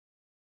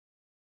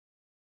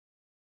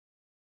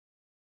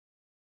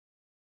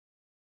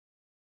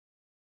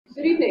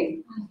Good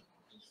evening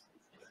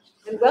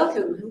and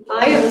welcome.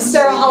 I am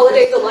Sarah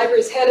Holliday, the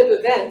library's head of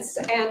events,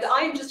 and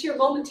I am just here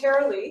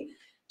momentarily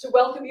to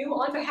welcome you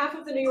on behalf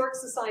of the New York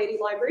Society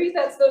Library.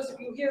 That's those of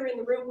you here in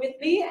the room with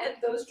me and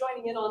those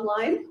joining in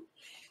online.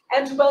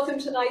 And to welcome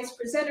tonight's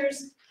presenters,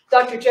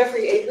 Dr.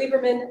 Jeffrey A.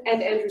 Lieberman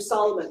and Andrew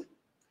Solomon.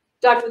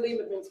 Dr.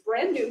 Lieberman's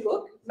brand new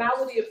book,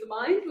 Malady of the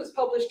Mind, was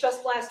published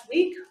just last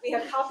week. We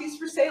have copies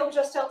for sale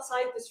just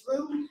outside this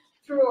room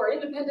through our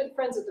independent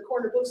friends at the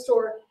corner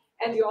bookstore,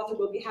 and the author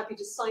will be happy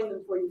to sign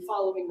them for you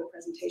following the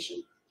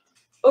presentation.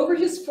 Over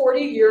his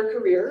 40-year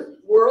career,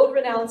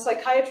 world-renowned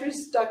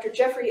psychiatrist Dr.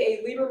 Jeffrey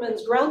A.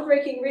 Lieberman's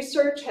groundbreaking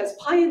research has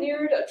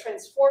pioneered a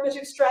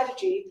transformative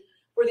strategy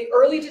for the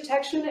early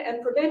detection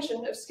and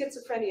prevention of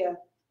schizophrenia.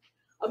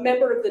 A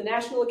member of the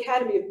National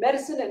Academy of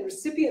Medicine and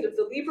recipient of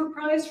the Lieber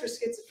Prize for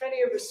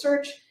Schizophrenia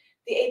Research,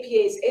 the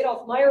APA's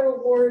Adolph Meyer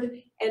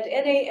Award, and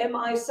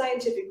NAMI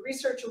Scientific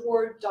Research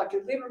Award,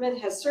 Dr. Lieberman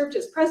has served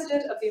as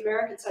president of the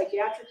American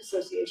Psychiatric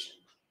Association.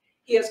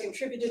 He has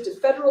contributed to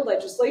federal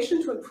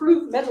legislation to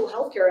improve mental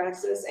health care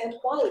access and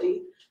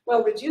quality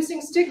while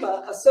reducing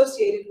stigma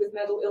associated with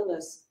mental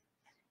illness.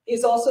 He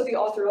is also the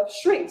author of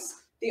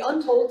Shrinks, The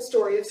Untold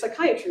Story of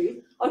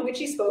Psychiatry, on which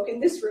he spoke in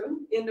this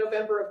room in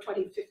November of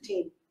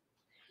 2015.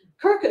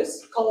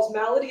 Kirkus calls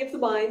Malady of the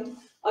Mind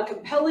a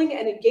compelling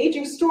and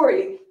engaging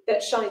story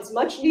that shines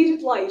much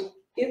needed light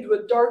into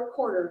a dark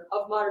corner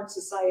of modern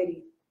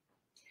society.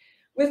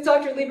 With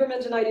Dr.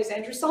 Lieberman tonight is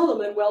Andrew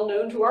Solomon, well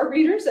known to our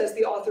readers as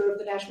the author of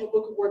the National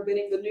Book Award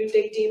winning The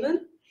Noonday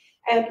Demon,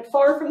 and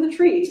Far from the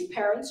Tree,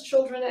 Parents,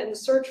 Children, and the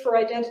Search for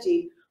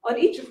Identity, on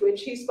each of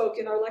which he spoke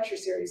in our lecture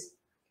series.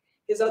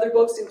 His other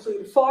books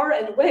include Far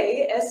and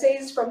Away,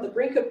 Essays from the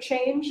Brink of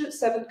Change,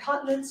 7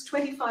 Continents,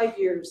 25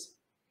 Years.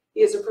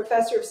 He is a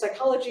professor of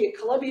psychology at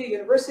Columbia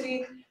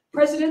University,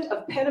 president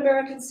of Pan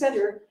American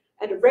Center,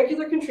 and a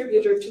regular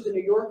contributor to The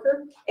New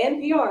Yorker,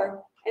 NPR,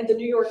 and the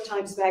New York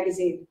Times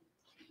Magazine.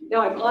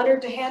 Now I'm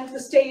honored to hand the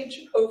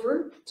stage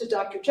over to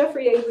Dr.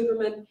 Jeffrey A.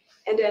 Lieberman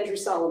and Andrew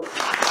Solomon.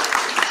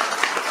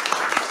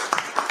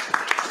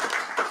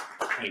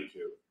 Thank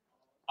you.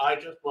 I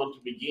just want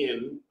to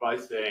begin by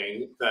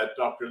saying that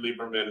Dr.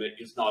 Lieberman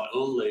is not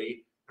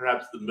only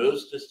perhaps the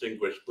most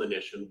distinguished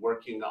clinician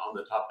working on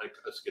the topic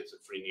of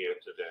schizophrenia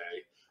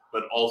today,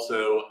 but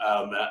also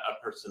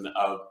a person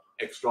of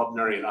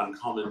extraordinary and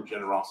uncommon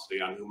generosity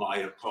on whom I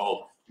have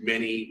called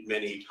many,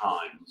 many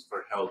times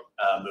for help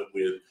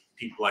with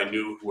people I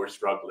knew who were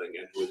struggling,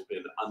 and who has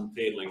been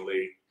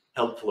unfailingly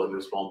helpful and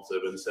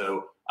responsive. And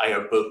so I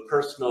have both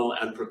personal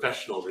and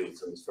professional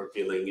reasons for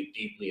feeling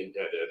deeply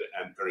indebted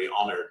and very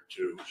honored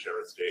to share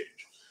a stage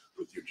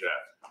with you,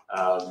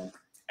 Jeff.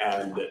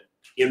 And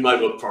in my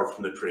book, Far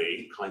from the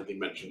Tree, kindly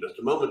mentioned just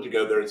a moment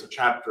ago, there is a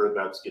chapter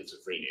about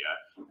schizophrenia.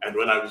 And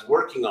when I was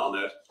working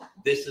on it,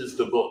 this is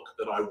the book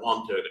that I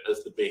wanted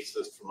as the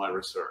basis for my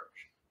research.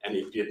 And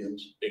it didn't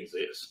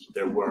exist.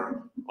 There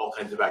were all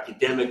kinds of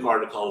academic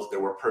articles, there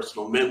were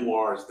personal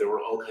memoirs, there were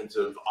all kinds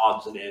of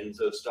odds and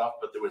ends of stuff,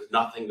 but there was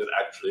nothing that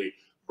actually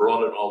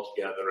brought it all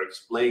together,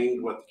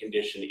 explained what the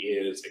condition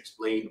is,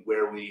 explained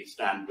where we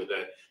stand with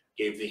it,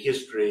 gave the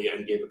history,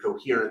 and gave a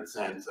coherent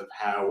sense of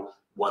how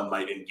one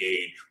might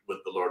engage with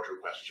the larger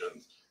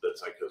questions that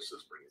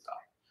psychosis brings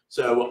up.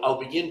 So I'll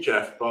begin,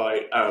 Jeff,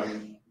 by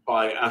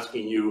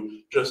asking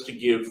you just to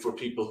give, for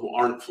people who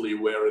aren't fully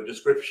aware, a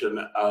description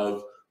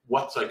of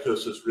what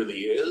psychosis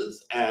really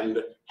is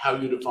and how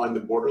you define the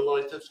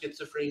borderlines of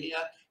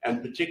schizophrenia,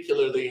 and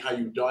particularly how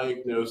you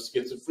diagnose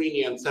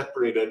schizophrenia and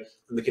separate it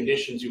from the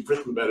conditions you've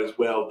written about as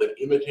well that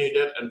imitate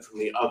it, and from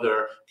the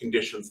other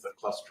conditions that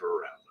cluster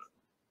around it.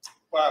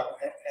 Wow,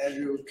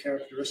 Andrew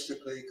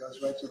characteristically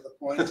goes right to the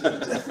point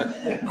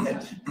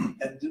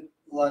and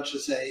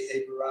launches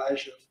a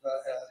barrage of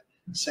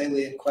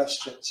salient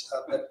questions.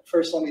 But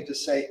first, let me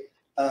just say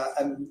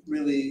I'm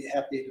really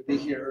happy to be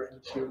here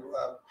and to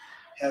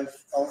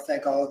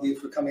thank all of you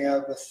for coming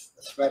out with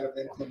the threat of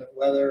inclement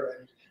weather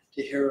and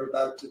to hear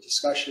about the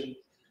discussion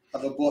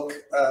of a book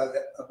of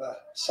a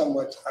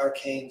somewhat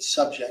arcane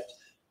subject,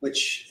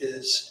 which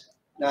is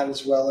not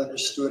as well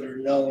understood or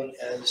known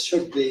as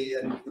should be,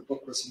 and the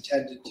book was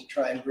intended to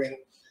try and bring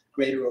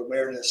greater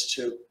awareness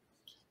to.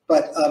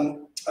 But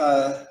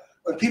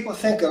when people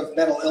think of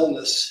mental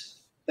illness,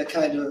 the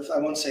kind of, I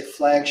won't say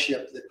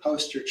flagship, the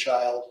poster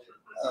child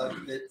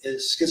it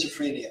is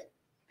schizophrenia,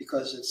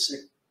 because it's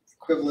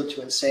equivalent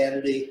to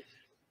insanity,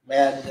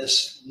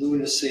 madness,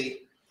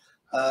 lunacy.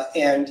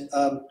 And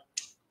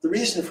the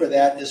reason for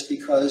that is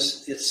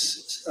because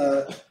it's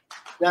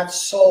not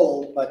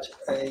sole, but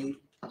a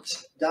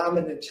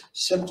dominant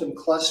symptom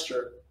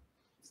cluster,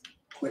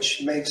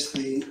 which makes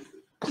the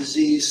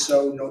disease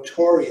so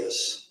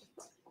notorious,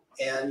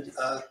 and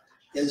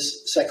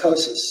is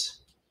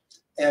psychosis.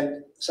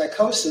 And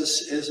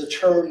psychosis is a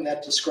term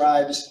that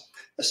describes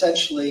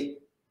essentially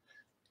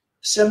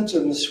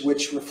symptoms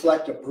which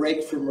reflect a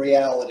break from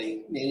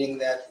reality, meaning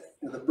that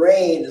the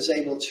brain is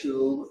able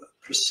to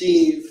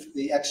perceive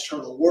the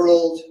external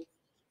world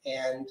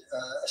and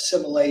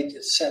assimilate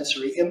its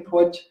sensory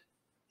input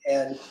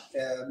and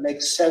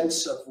make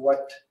sense of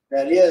what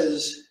that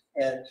is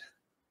and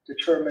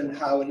determine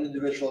how an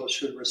individual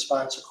should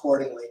respond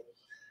accordingly.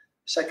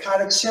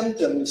 Psychotic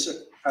symptoms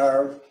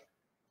are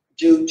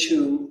due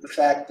to the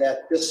fact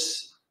that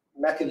this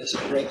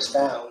mechanism breaks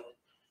down,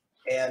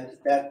 and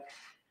that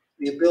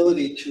the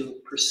ability to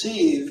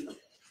perceive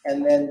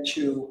and then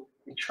to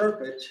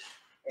interpret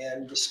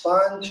and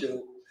respond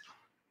to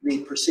the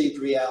perceived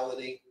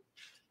reality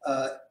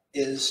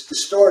is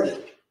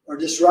distorted or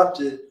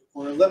disrupted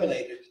or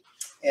eliminated.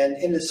 And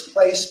in its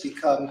place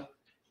become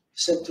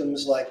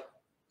symptoms like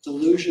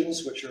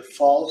delusions, which are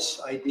false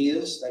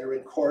ideas that are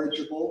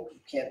incorrigible. You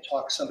can't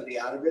talk somebody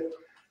out of it.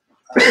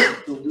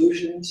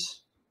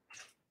 Delusions,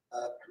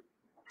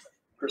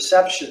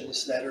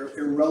 perceptions that are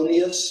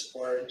erroneous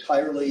or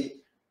entirely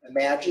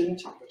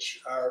imagined, which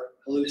are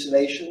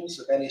hallucinations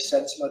of any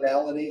sense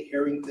modality,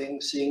 hearing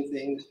things, seeing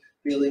things,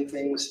 feeling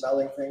things,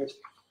 smelling things,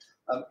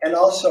 and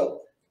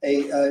also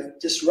a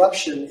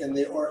disruption in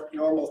the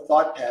normal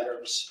thought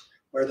patterns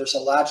where there's a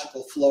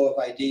logical flow of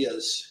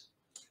ideas.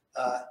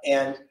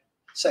 And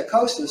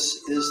psychosis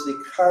is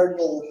the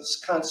cardinal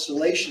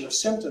constellation of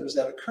symptoms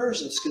that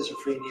occurs in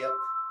schizophrenia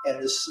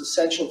and is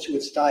essential to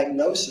its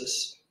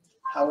diagnosis.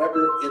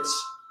 However,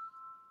 it's,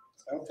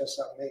 I hope that's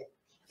not me.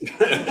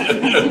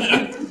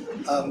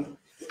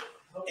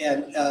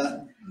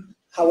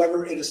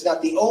 However, it is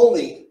not the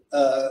only,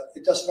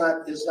 it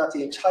is not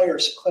the entire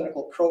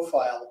clinical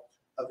profile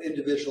of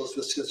individuals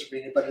with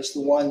schizophrenia, but it's the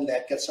one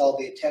that gets all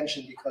the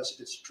attention because of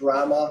its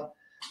drama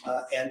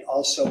and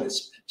also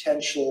its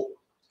potential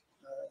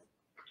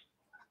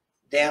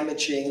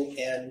damaging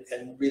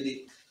and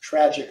really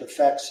tragic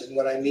effects. And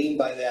what I mean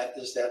by that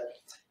is that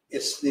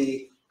it's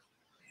the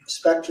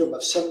spectrum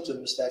of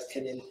symptoms that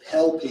can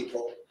impel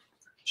people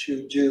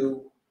to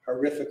do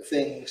horrific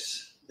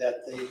things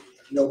that they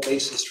have no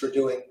basis for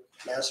doing.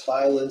 Mass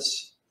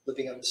violence,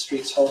 living on the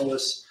streets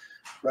homeless,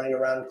 running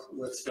around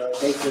with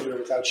naked or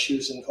without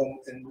shoes in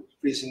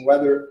freezing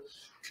weather,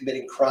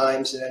 committing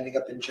crimes and ending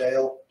up in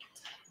jail.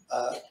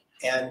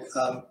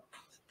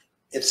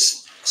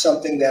 It's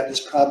something that is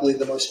probably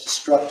the most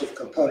destructive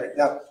component.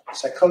 Now,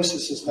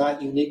 psychosis is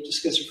not unique to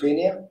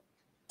schizophrenia.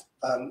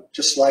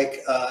 Just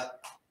like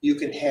you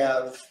can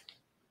have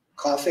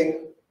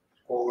coughing,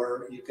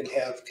 or you can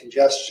have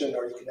congestion,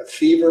 or you can have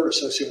fever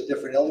associated with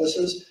different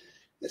illnesses.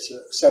 It's a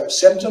set of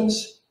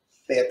symptoms.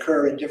 They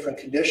occur in different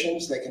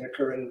conditions. They can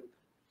occur in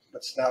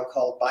what's now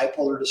called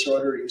bipolar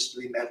disorder. It used to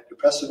be manic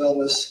depressive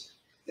illness.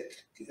 It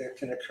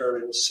can occur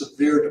in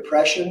severe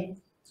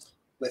depression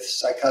with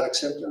psychotic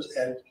symptoms,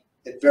 and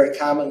it very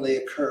commonly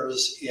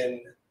occurs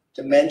in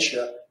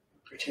dementia,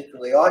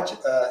 particularly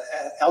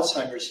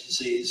Alzheimer's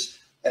disease,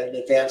 at an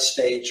advanced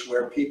stage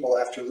where people,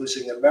 after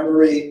losing their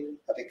memory,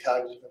 having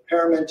cognitive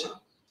impairment,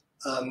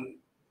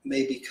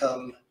 may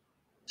become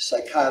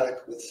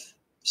psychotic with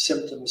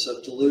symptoms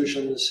of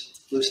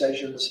delusions,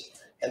 hallucinations,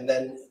 and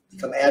then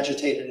become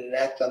agitated and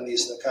act on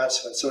these in the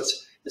consequence. So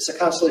it's a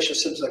constellation of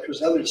symptoms like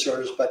there's other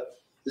disorders, but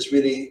is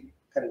really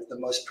kind of the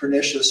most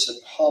pernicious and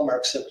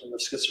hallmark symptom of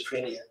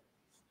schizophrenia.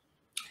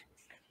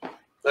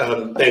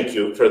 Thank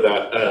you for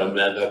that,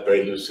 that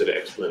very lucid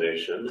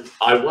explanation.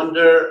 I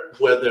wonder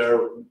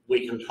whether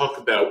we can talk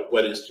about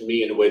what is, to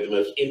me, in a way, the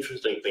most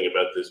interesting thing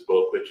about this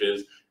book, which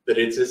is that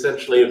it's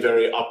essentially a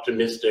very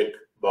optimistic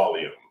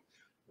volume.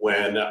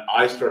 When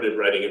I started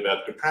writing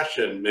about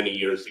depression many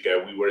years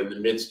ago, we were in the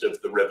midst of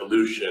the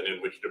revolution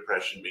in which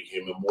depression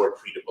became a more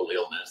treatable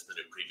illness than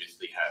it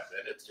previously had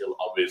been. It still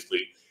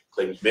obviously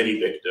claims many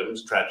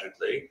victims,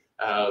 tragically.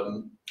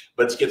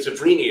 But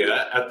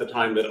schizophrenia, at the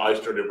time that I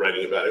started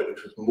writing about it,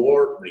 which was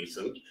more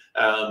recent,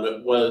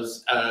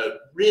 was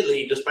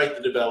really, despite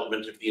the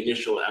development of the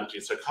initial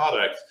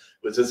antipsychotics,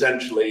 was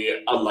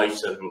essentially a life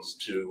sentence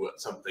to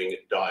something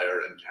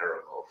dire and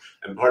terrible.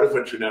 And part of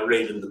what you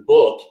narrate in the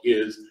book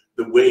is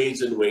the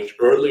ways in which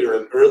earlier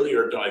and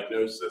earlier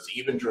diagnosis,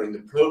 even during the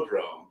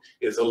prodrome,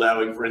 is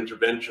allowing for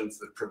interventions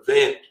that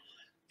prevent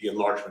the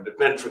enlargement of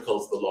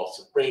ventricles, the loss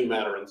of brain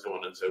matter, and so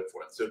on and so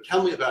forth. So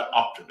tell me about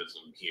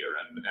optimism here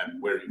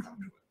and where you come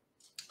to it.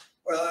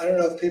 Well, I don't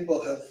know if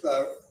people have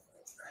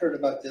heard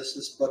about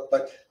this book,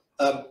 but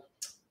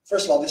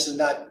first of all, this is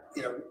not,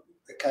 the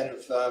kind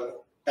of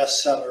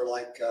bestseller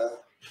like,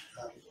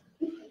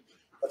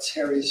 what's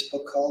Harry's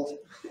book called?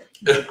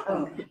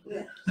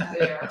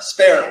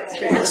 Spare.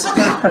 This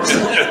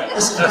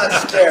is not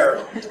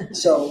Spare.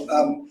 So,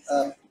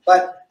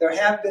 but there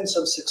have been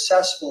some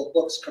successful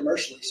books,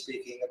 commercially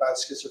speaking, about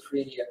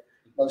schizophrenia,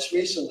 most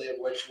recently of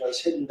which was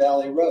Hidden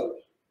Valley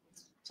Road.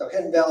 So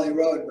Hidden Valley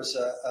Road was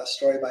a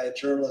story by a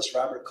journalist,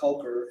 Robert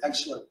Kolker,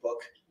 excellent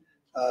book,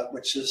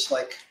 which is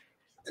like,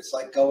 it's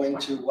like going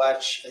to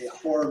watch a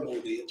horror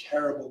movie, a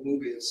terrible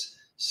movie. It's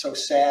so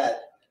sad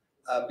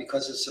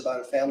because it's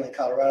about a family in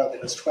Colorado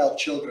that has 12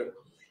 children,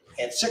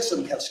 and 6 of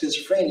them have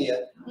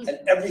schizophrenia, and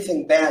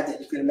everything bad that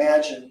you can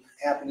imagine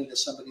happening to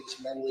somebody who's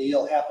mentally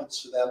ill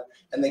happens to them,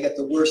 and they get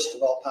the worst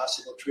of all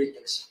possible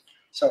treatments.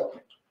 So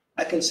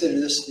I consider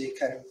this the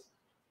kind of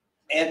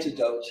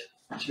antidote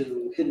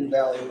to Hidden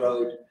Valley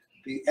Road,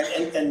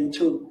 and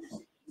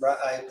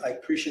I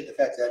appreciate the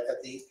fact that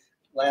at the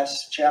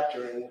last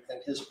chapter in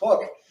his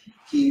book,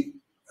 he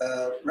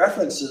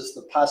references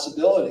the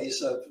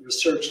possibilities of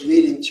research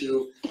leading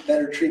to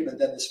better treatment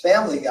than his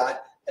family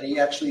got, and he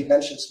actually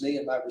mentions me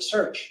in my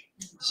research.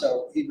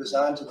 So he was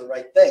on to the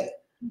right thing,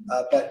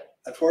 but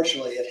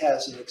unfortunately it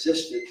hasn't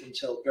existed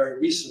until very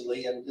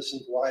recently and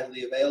isn't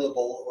widely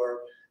available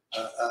or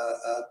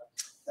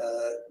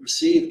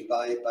received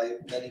by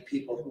many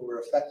people who were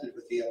affected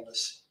with the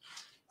illness.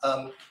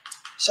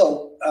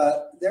 So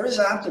there is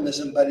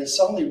optimism, but it's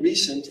only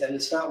recent and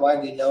it's not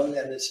widely known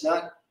and it's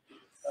not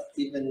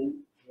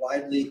even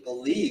widely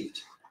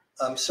believed.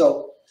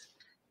 So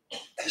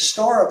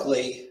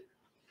historically,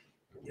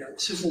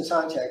 Susan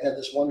Sontag had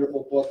this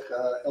wonderful book,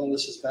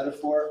 Illness as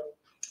Metaphor,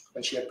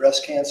 when she had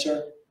breast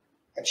cancer,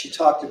 and she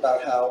talked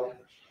about how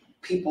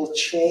people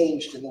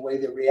changed in the way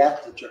they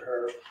reacted to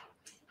her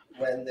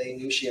when they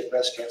knew she had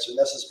breast cancer. And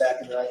this is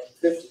back in the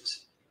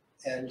 1950s.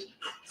 And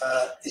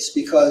it's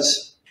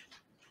because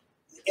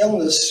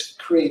illness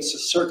creates a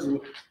certain,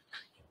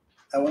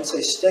 I won't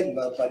say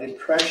stigma, but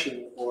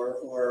impression or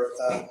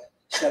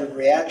set of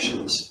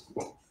reactions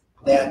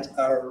that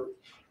are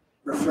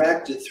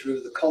refracted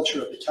through the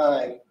culture of the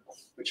time,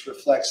 which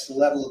reflects the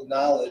level of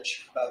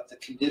knowledge about the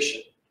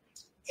condition.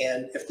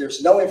 And if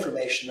there's no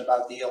information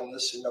about the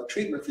illness and no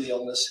treatment for the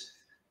illness,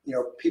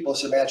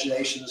 people's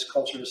imaginations,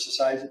 culture,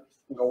 society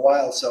can go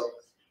wild. So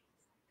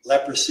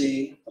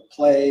leprosy, a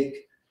plague,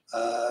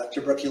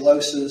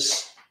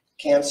 tuberculosis,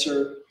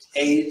 cancer,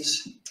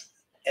 AIDS,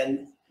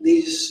 and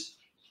these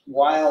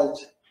wild,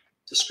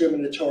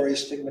 discriminatory,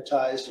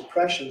 stigmatized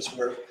impressions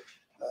were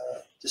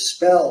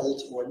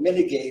dispelled or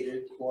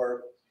mitigated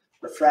or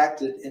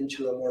refracted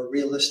into a more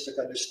realistic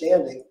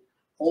understanding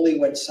only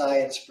when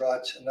science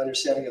brought an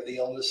understanding of the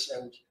illness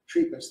and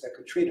treatments that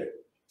could treat it.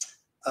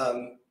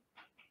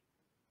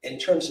 In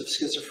terms of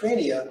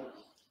schizophrenia,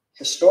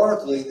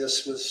 historically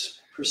this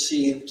was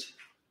perceived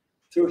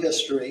through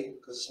history,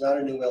 because it's not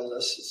a new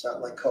illness, it's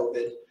not like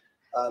COVID,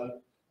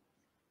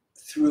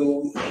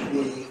 through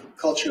the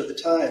culture of the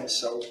time.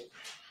 So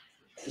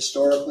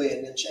historically,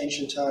 in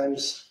ancient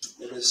times,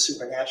 it was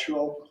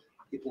supernatural.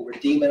 People were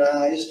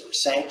demonized or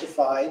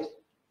sanctified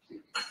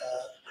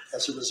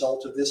as a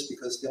result of this,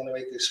 because the only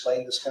way to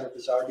explain this kind of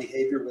bizarre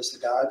behavior was the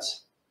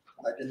gods.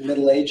 In the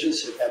Middle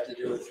Ages, it had to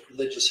do with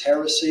religious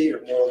heresy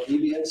or moral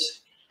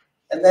deviance.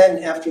 And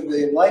then after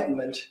the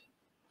Enlightenment,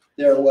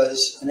 there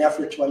was an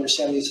effort to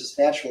understand these as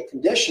natural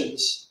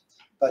conditions,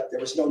 but there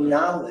was no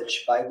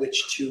knowledge by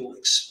which to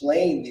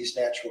explain these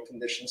natural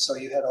conditions. So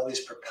you had all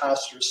these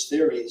preposterous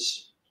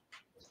theories.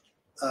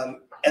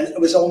 And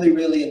it was only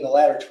really in the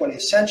latter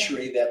 20th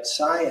century that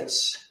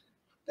science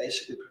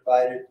basically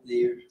provided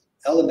the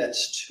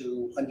elements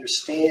to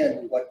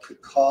understand what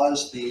could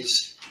cause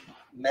these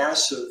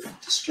massive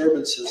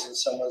disturbances in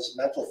someone's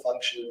mental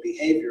function and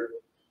behavior.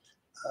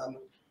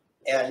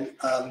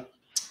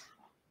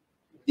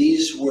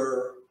 These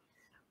were,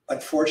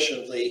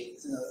 unfortunately,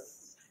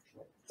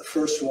 the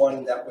first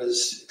one that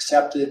was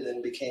accepted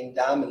and became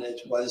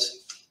dominant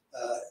was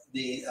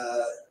the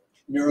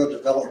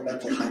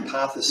neurodevelopmental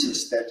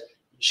hypothesis that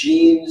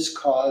genes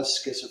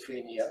cause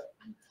schizophrenia.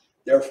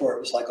 Therefore,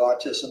 it was like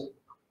autism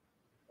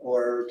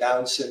or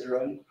Down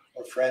syndrome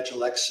or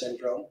Fragile X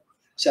syndrome,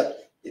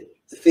 except the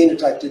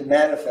phenotype didn't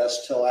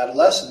manifest till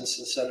adolescence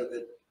instead of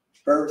at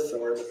birth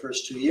or in the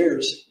first 2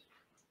 years,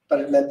 but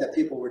it meant that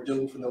people were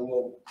doomed from the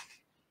womb.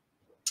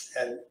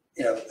 And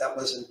that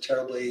wasn't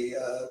terribly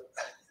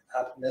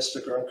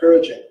optimistic or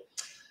encouraging.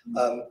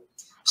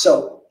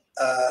 So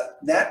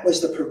that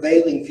was the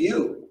prevailing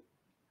view.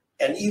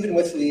 And even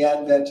with the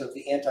advent of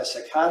the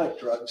antipsychotic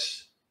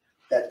drugs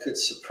that could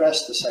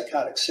suppress the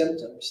psychotic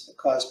symptoms that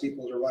cause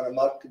people to run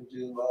amok and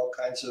do all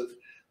kinds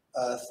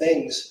of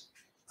things,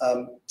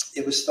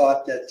 it was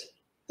thought that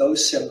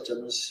those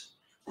symptoms,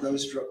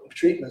 those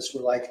treatments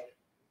were like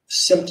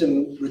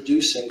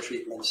symptom-reducing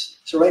treatments.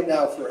 So right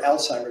now for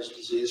Alzheimer's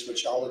disease,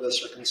 which all of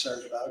us are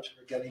concerned about,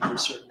 we're getting to a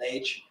certain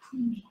age,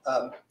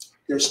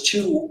 there's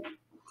two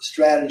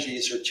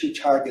strategies or two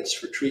targets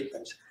for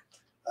treatment.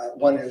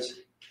 One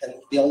is, and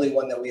the only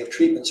one that we have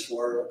treatments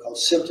for, are called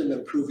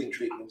symptom-improving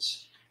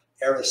treatments,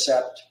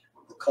 Aricept,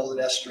 the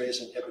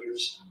cholinesterase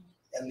inhibitors,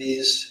 and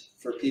these,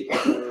 for people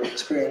who are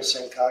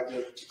experiencing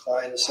cognitive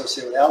decline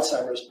associated with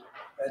Alzheimer's,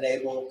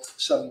 enable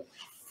some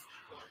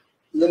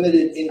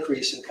limited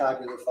increase in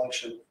cognitive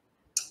function.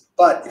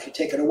 But if you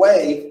take it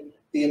away,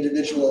 the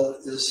individual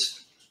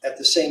is at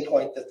the same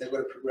point that they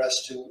would have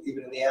progressed to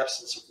even in the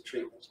absence of the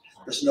treatment.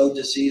 There's no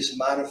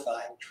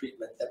disease-modifying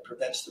treatment that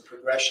prevents the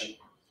progression.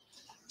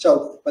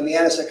 So when the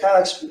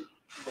antipsychotics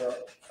were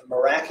a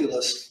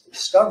miraculous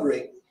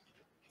discovery,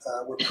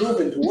 were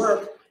proven to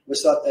work, it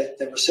was thought that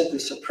they were simply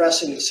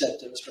suppressing the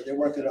symptoms, but they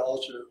weren't going to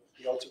alter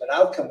the ultimate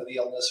outcome of the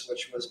illness,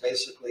 which was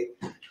basically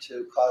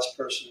to cause a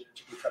person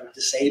to become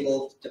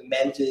disabled,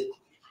 demented,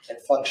 and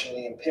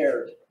functionally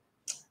impaired.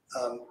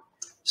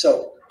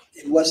 So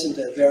it wasn't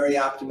a very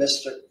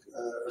optimistic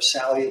or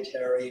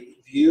salutary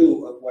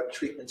view of what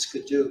treatments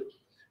could do.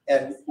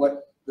 And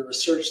what the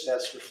research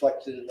that's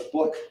reflected in the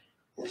book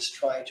is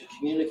trying to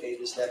communicate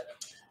is that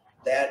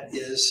that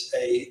is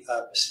a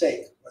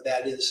mistake, or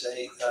that is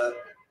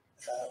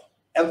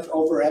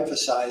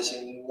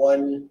overemphasizing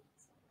one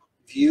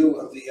view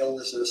of the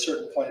illness at a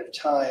certain point of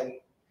time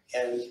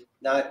and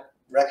not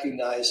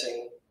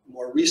recognizing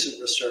more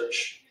recent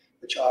research,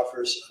 which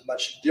offers a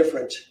much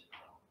different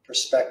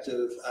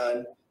perspective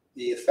on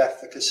the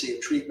efficacy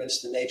of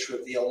treatments, the nature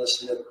of the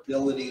illness, and the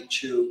ability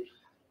to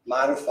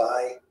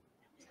modify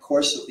the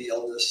course of the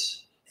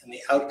illness and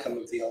the outcome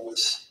of the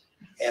illness.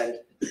 And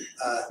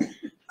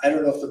I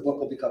don't know if the book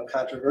will become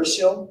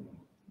controversial,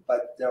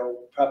 but there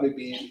will probably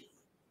be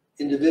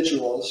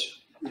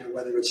individuals,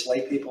 whether it's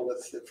lay people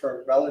with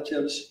infirm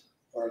relatives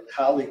or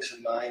colleagues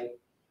of mine,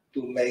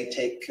 who may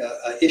take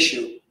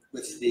issue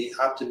with the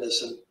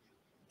optimism.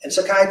 And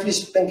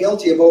psychiatry's been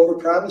guilty of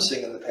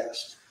overpromising in the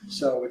past.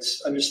 So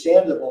it's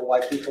understandable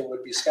why people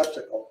would be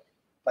skeptical,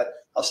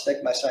 but I'll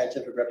stake my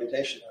scientific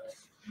reputation on it.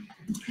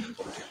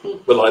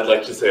 Well, I'd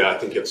like to say I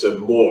think it's a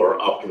more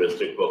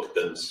optimistic book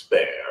than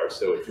Spare.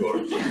 So if you're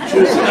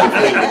choosing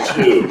between the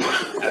two,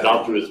 and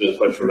optimism is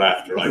what you're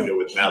after, I go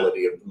with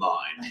Malady of the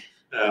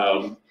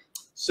Mind.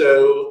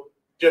 So,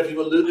 Jeff, you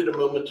alluded a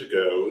moment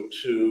ago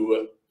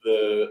to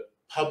the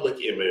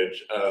public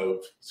image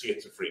of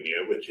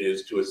schizophrenia, which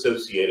is to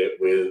associate it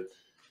with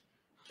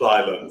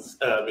violence.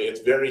 It's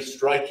very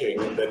striking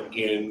that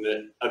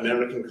in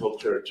American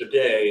culture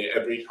today,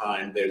 every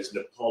time there's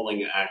an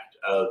appalling act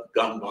of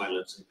gun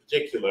violence in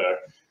particular,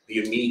 the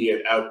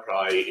immediate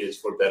outcry is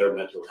for better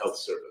mental health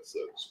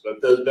services.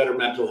 But those better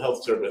mental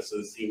health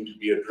services seem to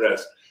be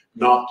addressed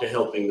not to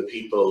helping the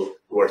people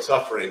who are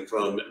suffering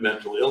from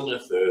mental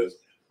illnesses,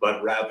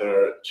 but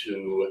rather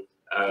to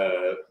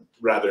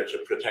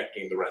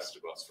protecting the rest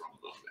of us from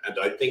them. And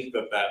I think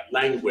that that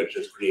language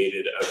has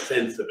created a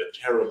sense of a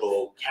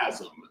terrible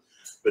chasm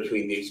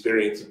between the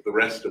experience of the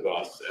rest of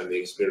us and the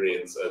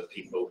experience of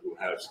people who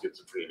have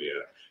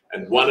schizophrenia.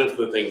 And one of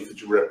the things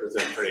that you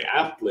represent very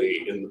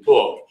aptly in the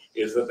book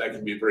is that that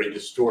can be very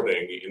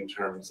distorting in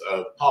terms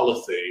of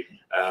policy,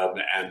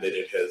 and that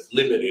it has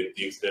limited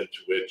the extent to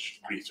which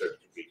research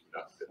can be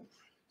conducted.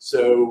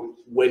 So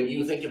when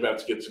you think about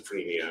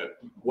schizophrenia,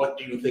 what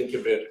do you think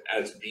of it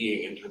as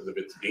being in terms of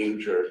its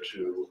danger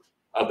to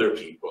other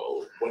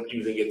people? What do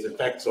you think its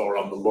effects are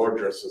on the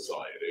larger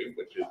society,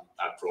 which is,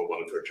 after all,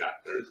 one of her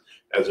chapters,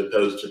 as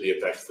opposed to the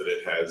effects that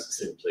it has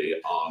simply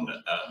on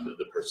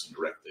the person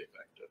directly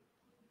affected?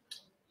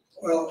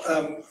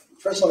 Well,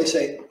 first let me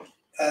say,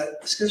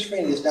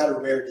 schizophrenia is not a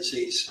rare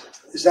disease.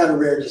 It's not a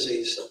rare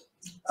disease.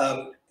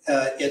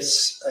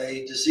 It's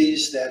a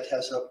disease that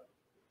has a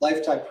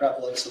lifetime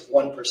prevalence of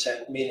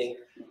 1%, meaning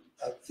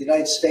the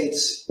United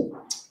States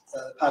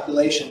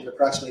population,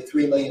 approximately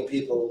 3 million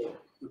people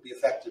would be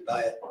affected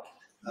by it.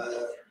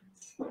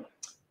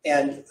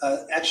 And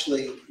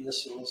actually,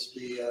 this will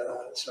be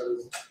sort of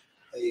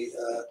a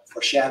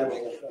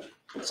foreshadowing of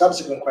a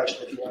subsequent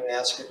question if you want to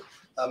ask it.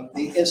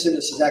 The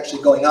incidence is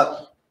actually going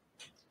up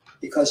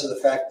because of the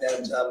fact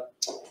that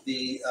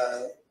the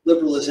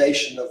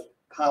liberalization of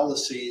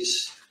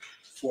policies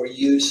for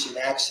use and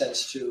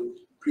access to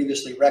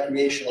previously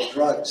recreational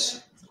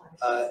drugs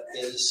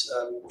is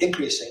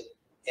increasing.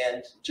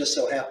 And just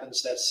so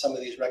happens that some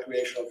of these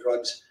recreational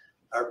drugs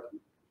are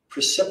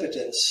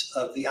precipitants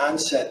of the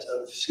onset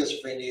of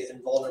schizophrenia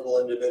in vulnerable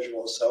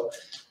individuals. So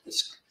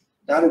it's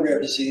not a rare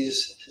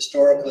disease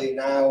historically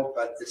now,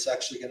 but it's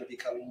actually going to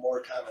become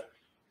more common.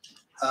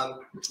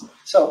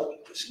 So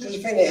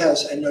schizophrenia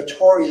has a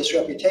notorious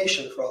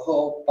reputation for a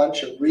whole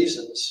bunch of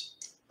reasons,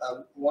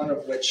 one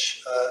of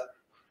which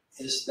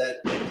is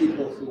that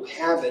people who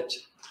have it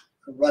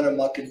run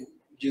amok and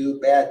do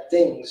bad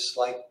things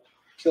like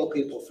kill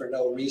people for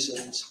no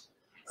reasons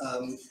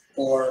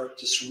or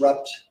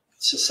disrupt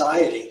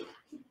society.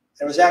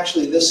 It was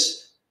actually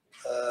this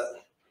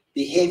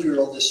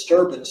behavioral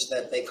disturbance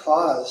that they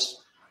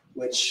caused,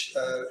 which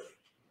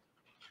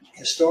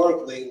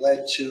historically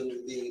led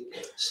to the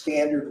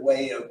standard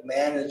way of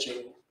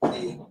managing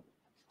the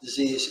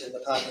disease in the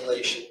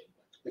population,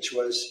 which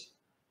was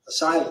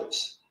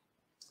asylums.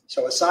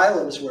 So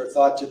asylums were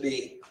thought to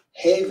be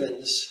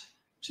havens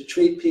to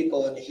treat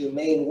people in a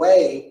humane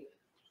way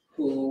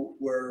who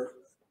were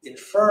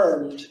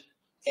infirmed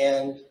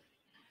and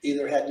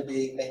either had to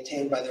be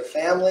maintained by their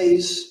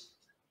families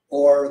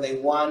or they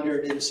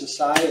wandered in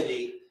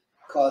society,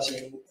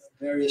 causing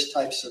various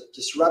types of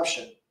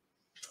disruption.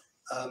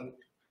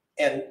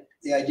 And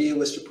the idea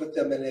was to put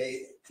them in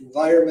an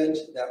environment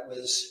that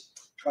was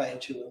trying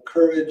to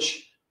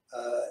encourage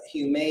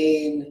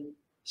humane,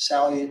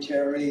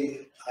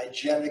 salutary,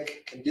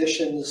 hygienic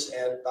conditions,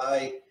 and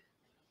by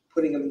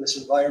putting them in this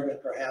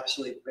environment, perhaps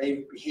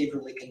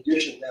behaviorally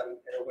condition them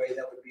in a way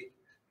that would be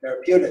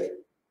therapeutic.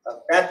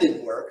 That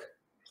didn't work.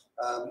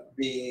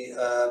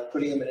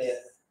 Putting them in a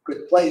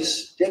good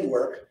place did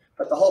work,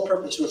 but the whole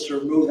purpose was to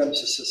remove them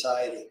to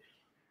society.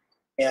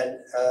 And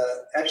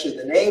actually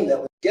the name that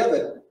was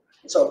given,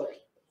 so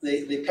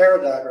the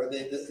paradigm or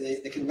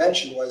the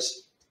convention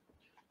was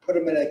put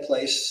them in a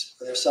place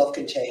where they're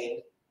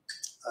self-contained,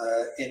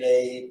 in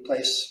a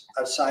place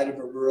outside of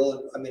a rural, of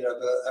an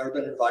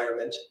urban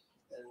environment,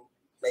 and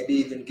maybe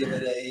even give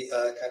it a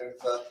kind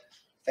of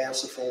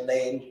fanciful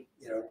name,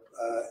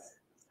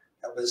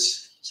 that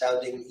was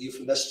sounding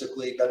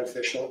euphemistically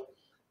beneficial.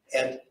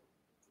 And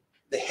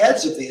the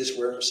heads of these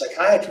were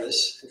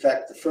psychiatrists. In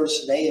fact, the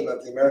first name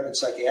of the American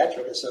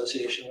Psychiatric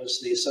Association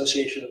was the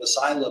Association of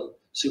Asylum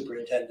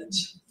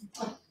Superintendents.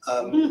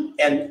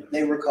 And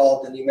they were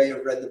called, and you may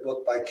have read the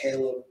book by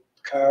Caleb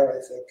Carr, I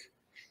think,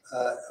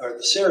 or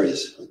the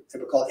series, they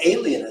were called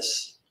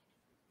alienists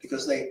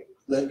because they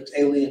lived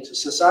alien to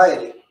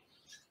society.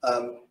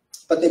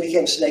 But they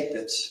became snake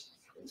bits.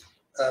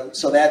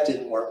 So that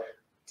didn't work.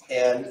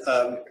 And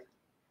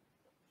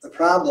the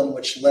problem,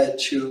 which led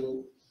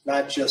to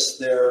not just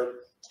their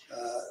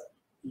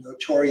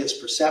notorious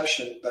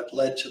perception, but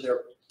led to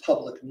their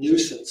public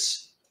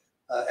nuisance,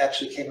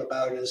 actually came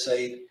about as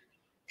a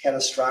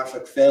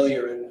catastrophic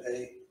failure in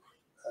a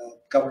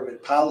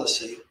government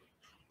policy,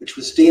 which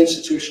was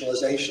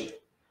deinstitutionalization,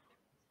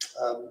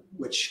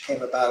 which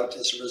came about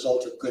as a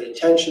result of good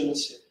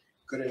intentions.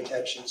 Good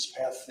intentions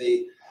pave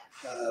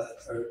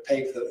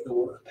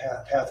the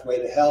pathway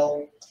to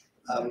hell.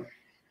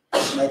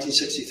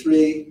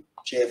 1963,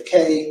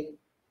 JFK,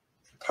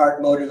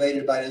 part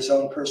motivated by his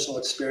own personal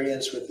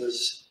experience with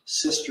his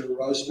sister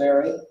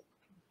Rosemary,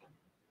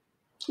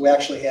 who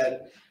actually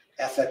had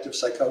affective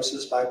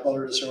psychosis,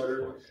 bipolar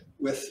disorder,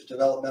 with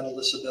developmental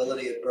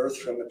disability at birth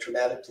from a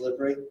traumatic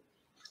delivery.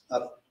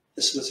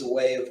 This was a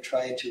way of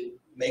trying to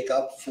make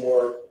up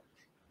for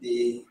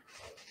the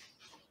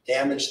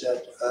damage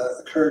that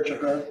occurred to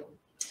her.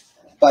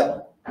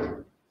 But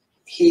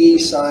he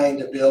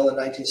signed a bill in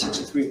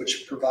 1963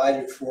 which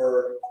provided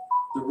for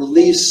the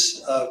release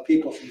of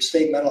people from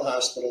state mental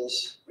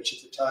hospitals, which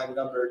at the time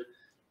numbered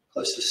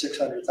close to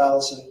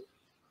 600,000,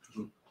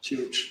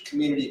 to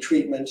community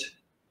treatment.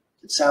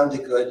 It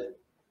sounded good.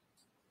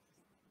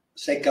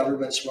 State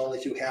governments were only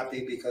too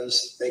happy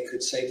because they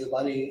could save the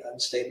money on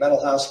state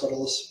mental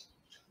hospitals,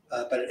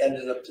 but it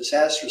ended up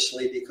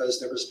disastrously because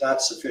there was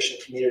not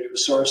sufficient community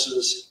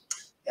resources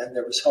and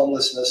there was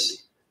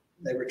homelessness.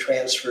 They were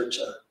transferred to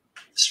the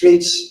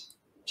streets,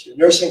 to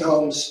nursing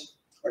homes,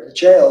 or to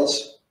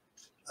jails,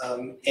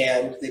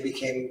 and they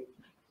became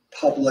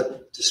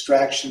public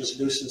distractions,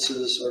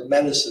 nuisances, or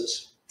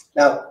menaces.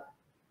 Now,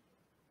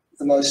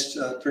 the most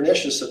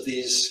pernicious of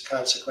these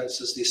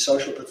consequences, these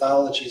social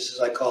pathologies, as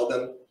I call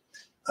them,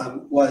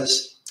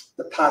 was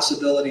the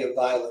possibility of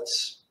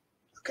violence,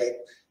 okay?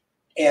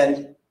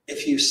 And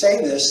if you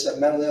say this, that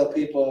mentally ill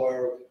people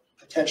are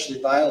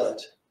potentially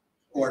violent,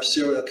 or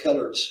serial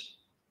killers,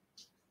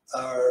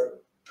 are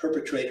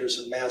perpetrators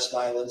of mass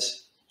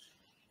violence,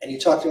 and you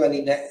talk to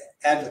any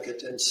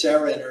advocate, and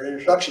Sarah in her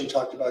introduction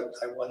talked about,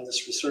 I won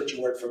this research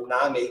award from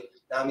NAMI.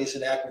 NAMI is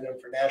an acronym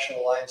for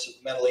National Alliance of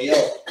the Mentally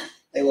Ill.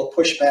 They will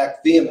push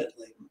back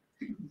vehemently.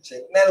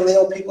 Say, mentally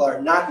ill people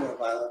are not more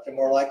violent, they're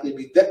more likely to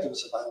be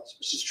victims of violence,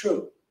 which is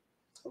true.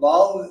 Of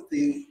all of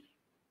the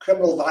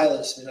criminal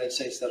violence in the United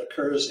States that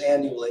occurs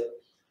annually,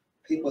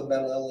 people with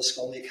mental illness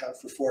only account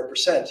for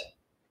 4%.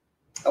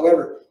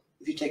 However,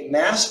 if you take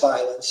mass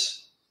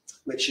violence,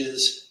 which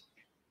is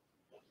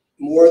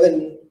more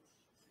than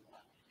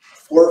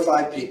 4 or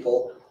 5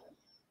 people,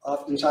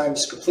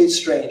 oftentimes complete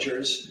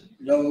strangers,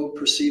 no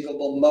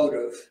perceivable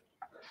motive,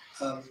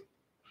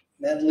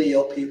 mentally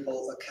ill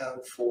people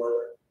account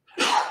for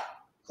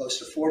close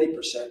to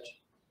 40%.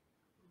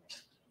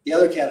 The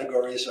other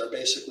categories are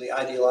basically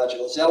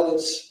ideological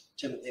zealots,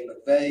 Timothy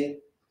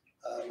McVeigh,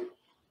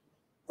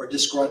 or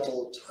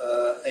disgruntled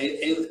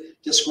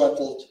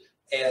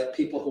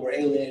people who are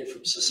alienated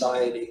from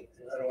society.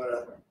 And I don't want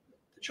to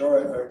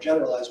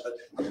generalize, but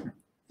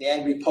the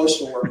angry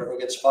postal worker who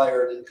gets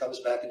fired and comes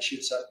back and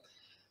shoots up.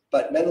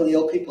 But mentally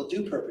ill people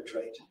do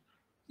perpetrate.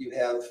 You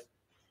have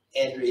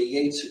Andrea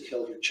Yates, who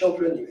killed her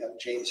children. You have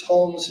James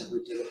Holmes,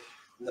 who did it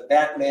in the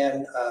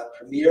Batman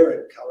premiere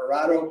in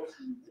Colorado.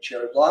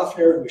 Jared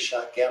Loughner, who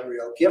shot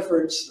Gabrielle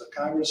Giffords, the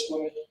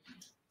congresswoman.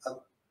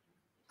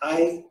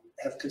 I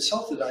have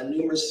consulted on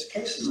numerous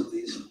cases of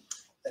these,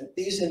 and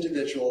these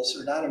individuals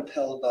are not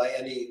impelled by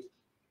any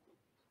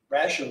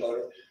rational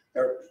motive.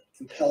 They're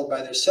impelled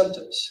by their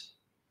symptoms.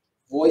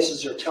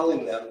 Voices are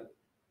telling them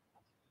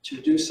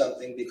to do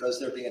something because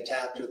they're being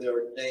attacked or they're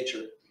in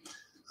danger.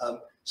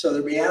 So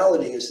the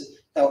reality is,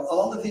 now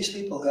all of these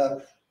people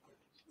have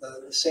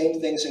the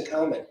same things in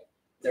common.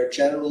 They're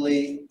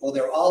generally, well,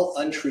 they're all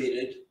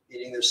untreated,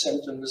 meaning their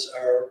symptoms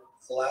are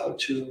allowed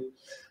to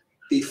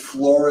be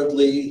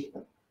floridly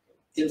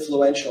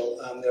influential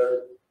on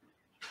their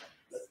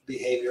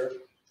behavior,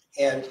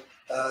 and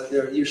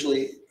they're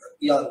usually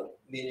young,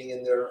 meaning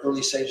in their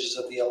early stages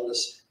of the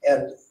illness,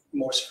 and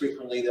most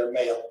frequently they're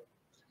male.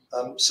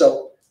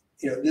 So,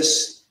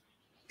 this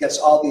gets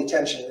all the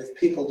attention. If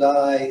people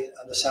die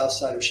on the south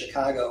side of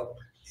Chicago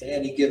in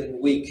any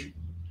given week,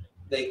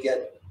 they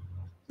get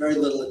very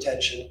little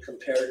attention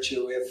compared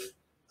to if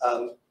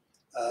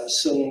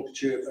Sung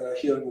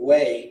Hyun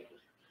Wei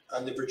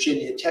on the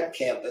Virginia Tech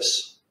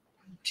campus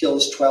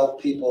kills 12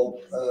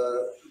 people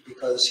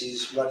because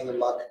he's running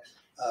amok,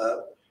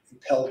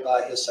 impelled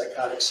by his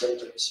psychotic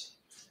symptoms.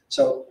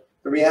 So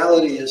The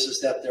reality is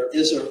that there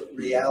is a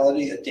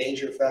reality, a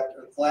danger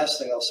factor. The last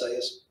thing I'll say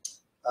is,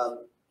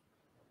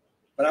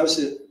 when I was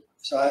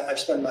I've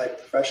spent my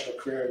professional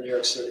career in New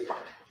York City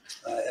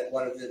at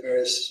one of the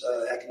various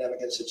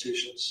academic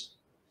institutions.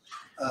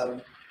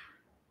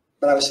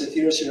 But I was at the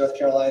University of North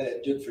Carolina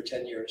at Duke for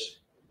 10 years.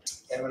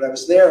 And when I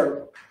was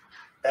there,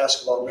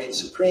 basketball reigned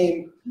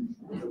supreme.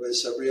 It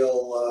was a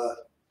real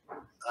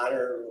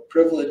honor, a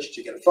privilege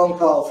to get a phone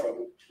call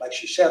from Mike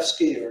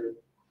Krzyzewski or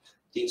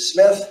Dean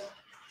Smith.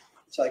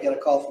 So I get a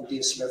call from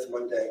Dean Smith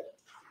one day,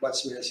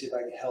 wants me to see if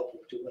I can help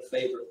him, do him a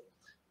favor.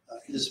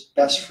 His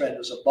best friend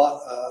was a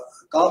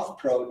golf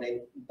pro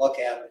named Buck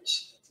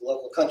Adams at the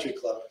local country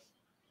club.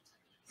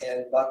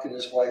 And Buck and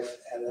his wife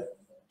had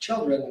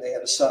children, and they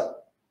had a son.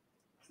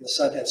 And the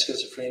son had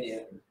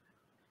schizophrenia.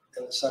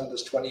 And the son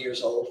was 20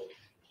 years old.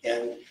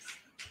 And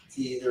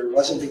he either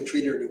wasn't being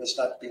treated or he was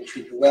not being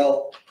treated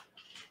well.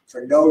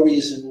 For no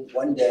reason,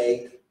 one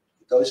day,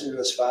 he goes into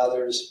his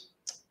father's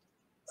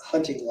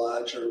hunting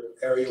lodge or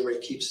area where he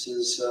keeps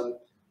his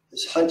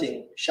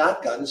hunting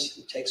shotguns.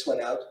 He takes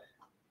one out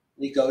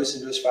and he goes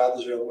into his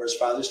father's room where his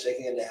father's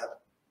taking a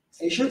nap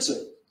and he shoots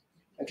him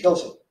and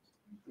kills him.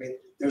 I mean,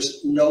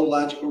 there's no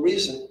logical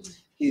reason.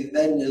 He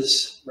then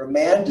is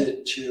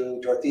remanded to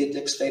Dorothea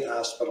Dix State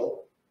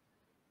Hospital,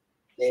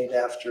 named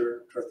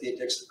after Dorothea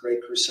Dix, the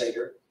great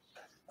crusader,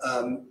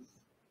 and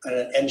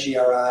an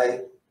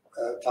NGRI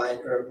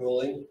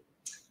ruling,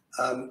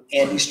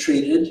 and he's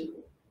treated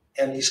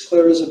and he's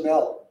clear as a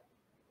bell.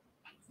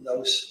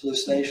 No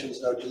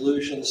hallucinations, no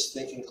delusions,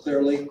 thinking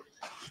clearly.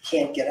 He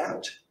can't get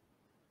out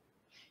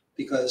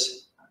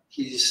because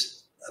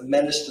he's a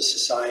menace to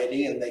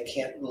society and they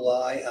can't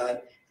rely on,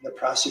 the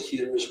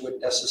prosecutors would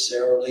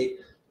necessarily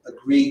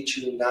agree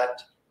to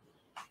not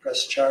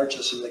press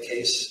charges in the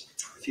case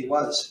if he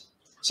was.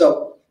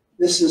 So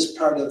this is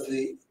part of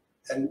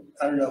and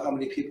I don't know how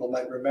many people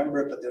might remember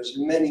it, but there's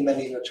many,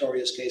 many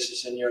notorious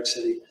cases in New York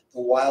City.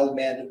 The wild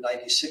man of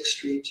 96th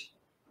Street,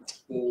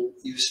 who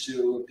used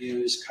to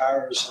abuse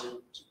cars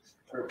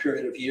for a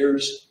period of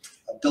years.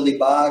 Billy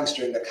Boggs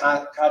during the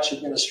Koch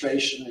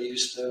administration, he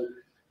used to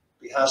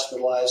be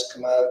hospitalized,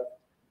 come out,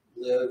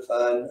 live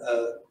on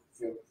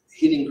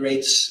heating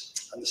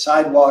grates on the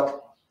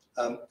sidewalk.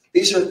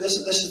 This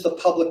is the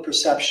public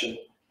perception,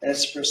 and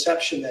it's a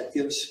perception that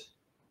gives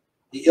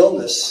the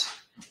illness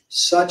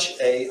such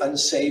a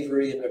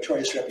unsavory and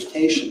notorious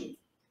reputation.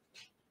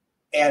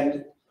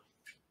 And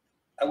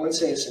I wouldn't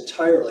say it's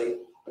entirely,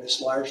 but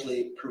it's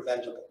largely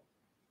preventable.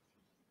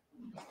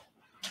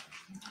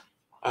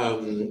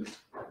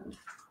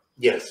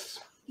 Yes.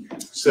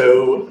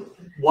 So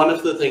one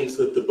of the things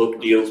that the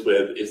book deals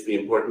with is the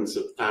importance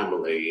of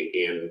family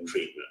in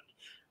treatment.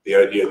 The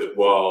idea that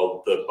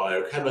while the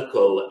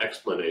biochemical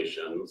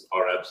explanations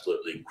are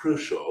absolutely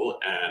crucial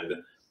and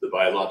the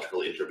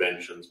biological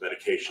interventions,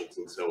 medications,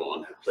 and so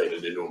on have played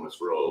an enormous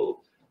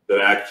role,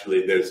 that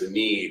actually there's a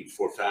need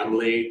for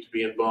family to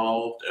be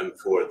involved and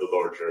for the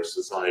larger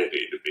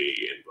society to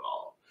be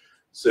involved.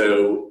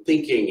 So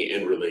thinking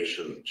in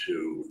relation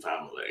to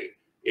family,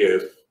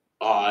 if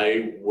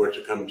I were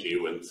to come to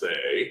you and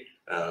say,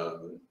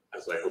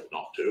 as I hope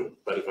not to,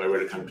 but if I were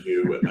to come to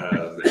you and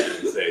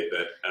say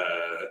that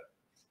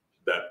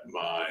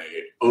my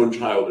own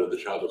child or the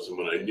child of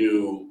someone I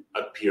knew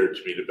appeared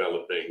to be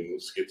developing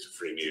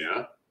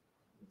schizophrenia,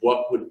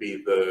 what would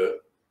be the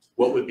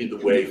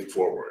way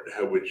forward?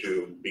 How would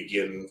you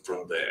begin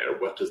from there?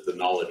 What does the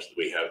knowledge that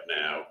we have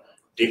now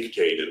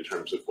dictate in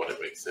terms of what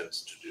it makes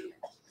sense to do?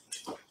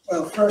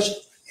 Well,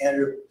 first,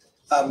 Andrew,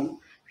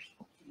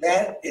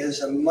 that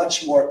is a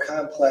much more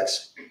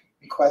complex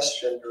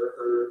question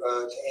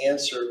or to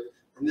answer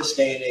in this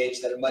day and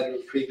age than it might have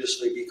been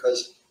previously,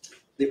 because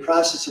the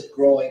process of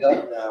growing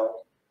up now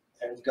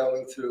and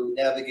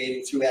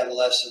navigating through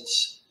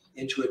adolescence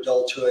into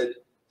adulthood,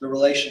 the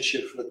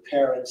relationships with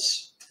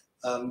parents,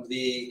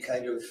 the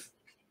kind of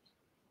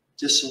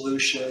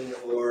dissolution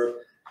or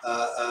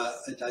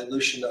a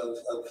dilution of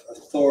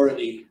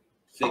authority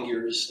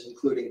figures,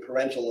 including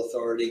parental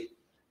authority,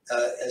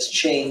 has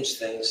changed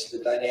things, the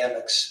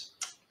dynamics.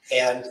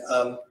 And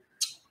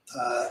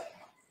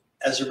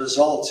as a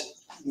result,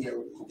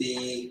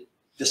 the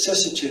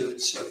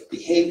vicissitudes of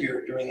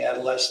behavior during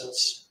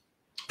adolescence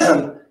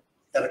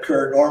that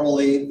occur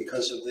normally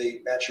because of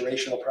the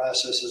maturational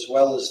process as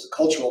well as the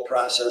cultural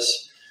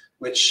process,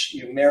 which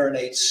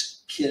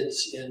marinates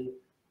kids in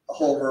a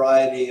whole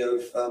variety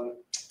of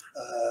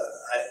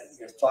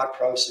thought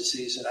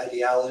processes and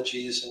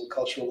ideologies and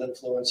cultural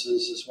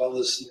influences, as well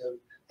as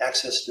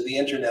access to the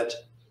internet,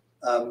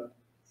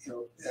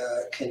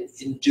 can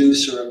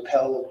induce or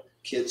impel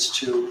kids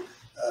to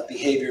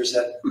behaviors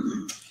that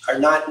are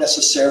not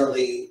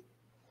necessarily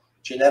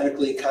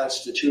genetically,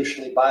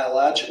 constitutionally,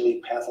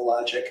 biologically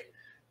pathologic,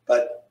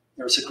 but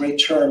there was a great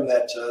term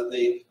that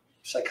the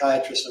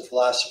psychiatrist and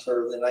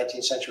philosopher of the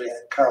 19th century,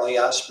 Karl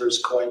Jaspers,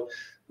 coined,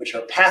 which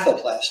are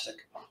pathoplastic.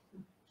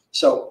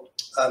 So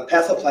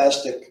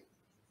pathoplastic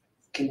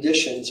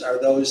conditions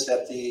are those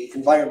that the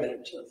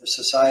environment of the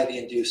society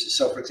induces.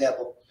 So for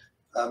example,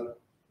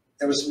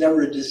 there was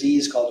never a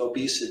disease called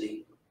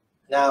obesity.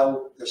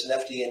 Now there's an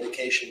FDA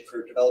indication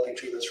for developing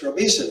treatments for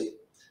obesity.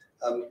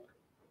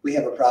 We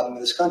have a problem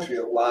in this country.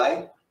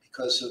 Why?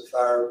 Because of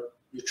our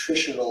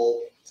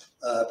nutritional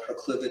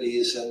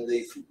proclivities and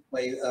the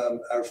way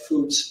our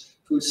food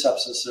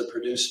substances are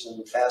produced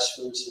in fast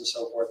foods and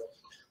so forth.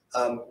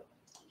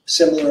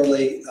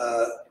 Similarly,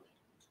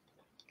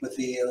 with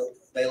the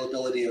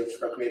availability of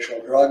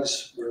recreational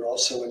drugs, we're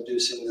also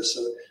inducing this.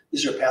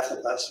 These are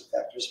pathoplastic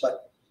factors,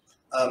 but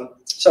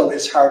so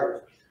it's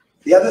harder.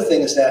 The other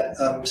thing is that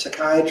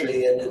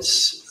psychiatry and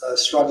its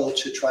struggle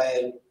to try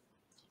and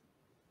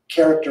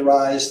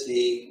characterize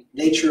the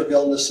nature of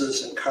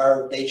illnesses and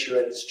carve nature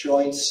at its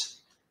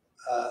joints,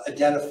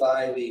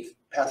 identify the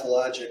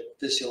pathologic,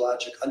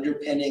 physiologic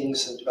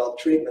underpinnings and develop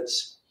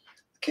treatments,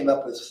 came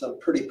up with some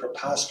pretty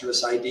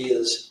preposterous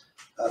ideas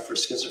for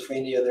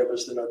schizophrenia. There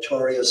was the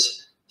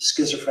notorious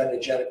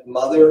schizophrenic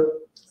mother,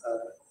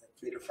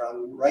 Frieda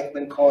von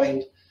Reichmann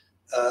coined,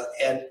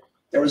 and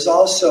there was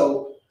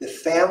also the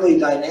family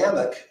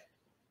dynamic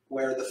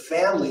where the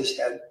families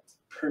had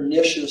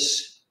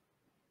pernicious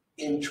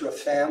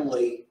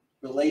intra-family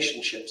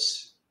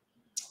relationships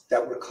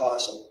that were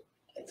causal,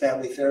 and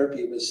family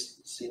therapy was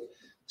seen.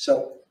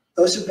 So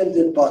those have been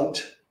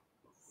debunked,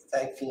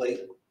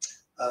 thankfully.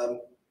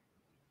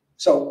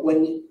 So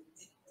when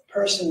a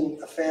person,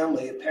 a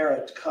family, a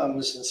parent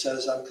comes and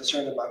says, I'm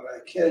concerned about my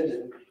kid,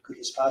 and could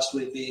this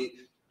possibly be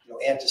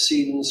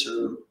antecedents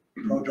or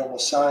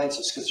prodromal signs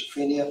of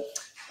schizophrenia,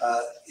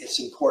 it's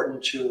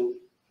important to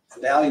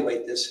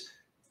evaluate this.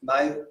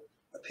 My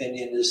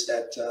opinion is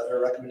that, or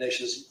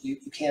recommendation is, you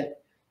can't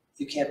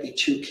be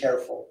too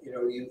careful.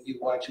 You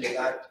want to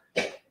not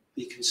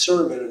be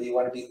conservative. You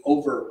want to be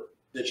over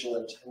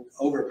vigilant and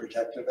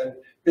overprotective. And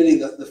really,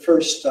 the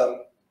first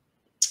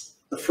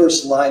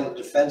line of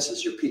defense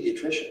is your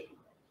pediatrician,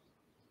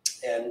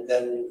 and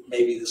then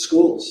maybe the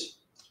schools.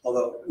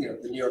 Although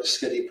the New York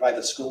City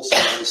private school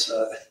systems,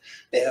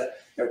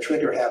 they're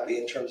trigger happy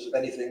in terms of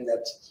anything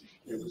that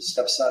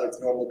steps out of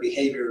normal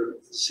behavior.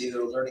 It's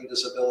either a learning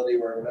disability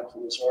or a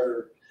mental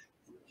disorder,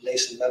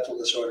 nascent mental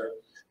disorder.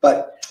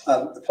 But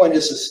the point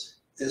is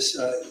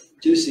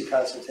do see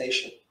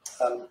consultation.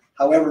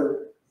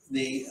 However,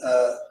 the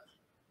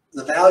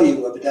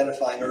value of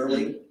identifying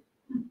early,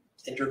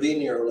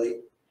 intervening early,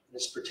 and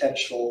its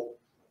potential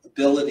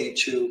ability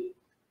to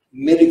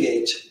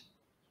mitigate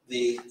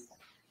the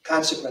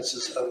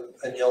consequences of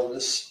an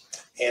illness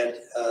and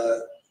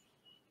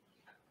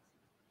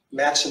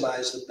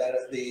maximize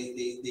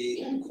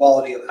the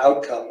quality of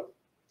outcome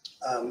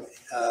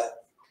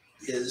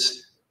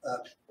is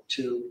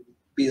to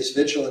be as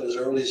vigilant as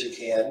early as you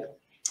can,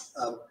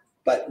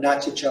 but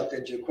not to jump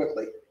in too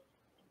quickly.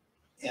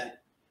 And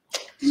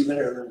even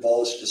if it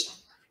involves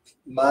just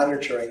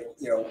monitoring,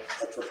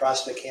 for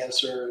prostate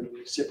cancer,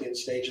 incipient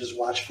stages,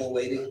 watchful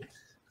waiting,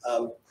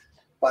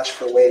 watch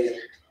for waiting.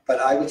 But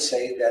I would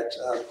say that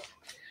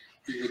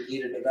you would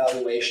need an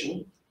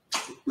evaluation.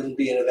 It wouldn't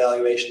be an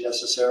evaluation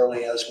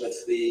necessarily as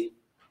with the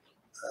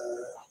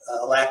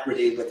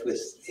alacrity with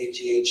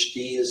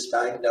ADHD is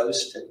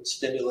diagnosed and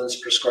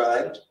stimulants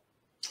prescribed.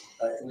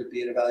 It would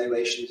be an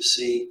evaluation to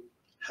see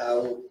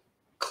how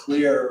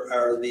clear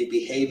are the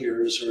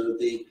behaviors or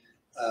the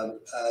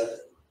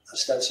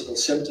ostensible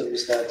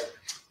symptoms that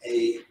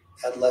a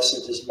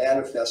adolescent is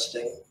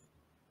manifesting.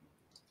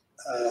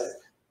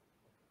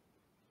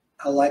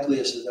 How likely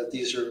is it that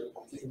these are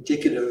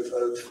indicative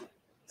of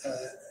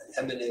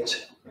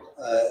imminent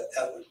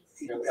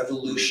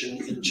evolution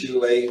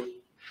into a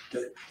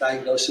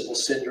diagnosable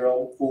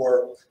syndrome,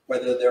 or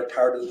whether they're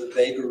part of the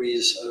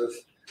vagaries of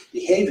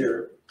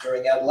behavior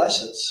during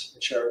adolescence,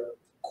 which are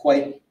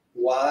quite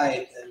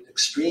wide and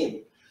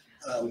extreme.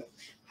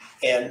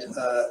 And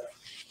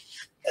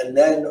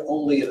then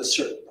only at a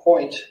certain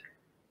point,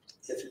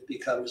 if it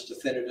becomes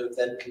definitive,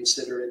 then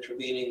consider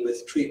intervening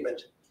with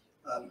treatment.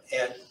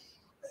 And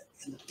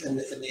in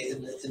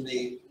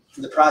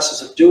the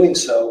process of doing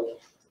so,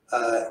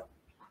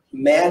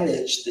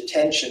 manage the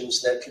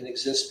tensions that can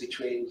exist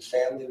between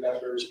family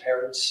members,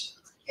 parents,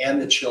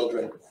 and the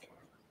children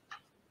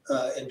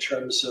in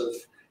terms of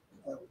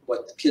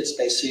what the kids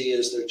may see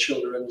as their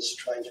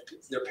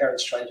their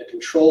parents trying to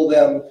control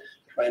them,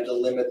 trying to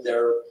limit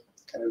their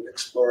kind of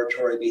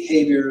exploratory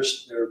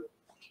behaviors.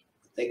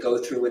 They go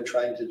through and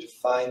trying to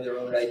define their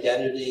own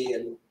identity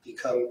and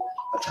become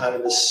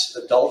autonomous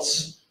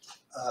adults.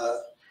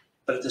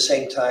 But at the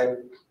same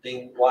time,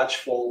 being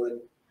watchful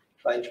and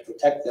trying to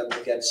protect them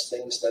against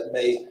things that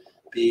may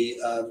be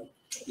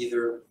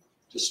either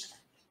just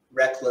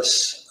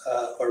reckless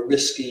or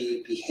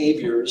risky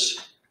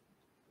behaviors,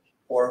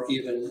 or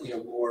even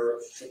more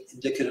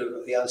indicative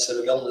of the onset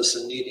of illness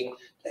and needing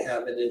to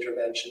have an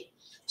intervention.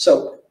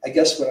 So I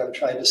guess what I'm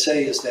trying to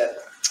say is that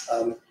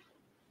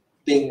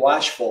being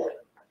watchful,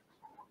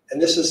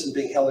 and this isn't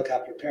being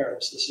helicopter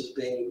parents, this is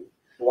being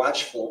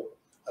watchful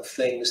of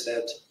things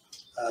that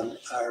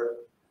are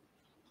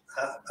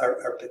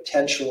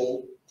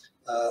potential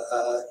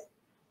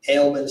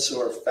ailments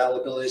or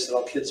fallibilities that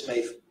all kids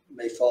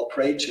may fall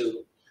prey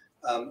to,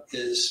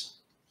 is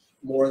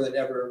more than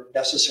ever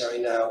necessary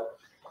now,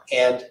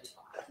 and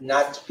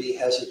not to be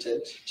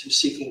hesitant to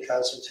seeking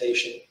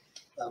consultation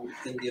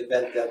in the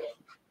event that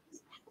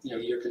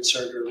you're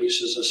concerned or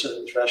reaches a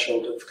certain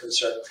threshold of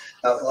concern.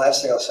 Now, the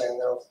last thing I'll say, and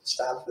then I'll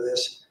stop for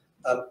this.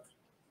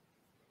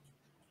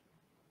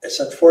 It's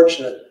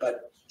unfortunate,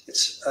 but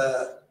it's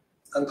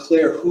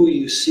unclear who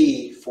you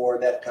see for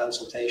that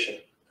consultation.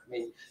 I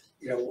mean,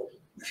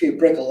 if you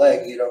break a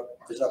leg,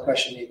 there's no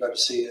question you go to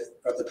see an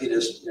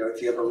orthopedist.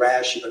 If you have a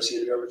rash, you go to see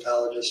a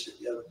dermatologist.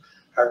 If you have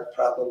a heart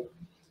problem,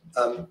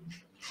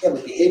 you have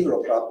a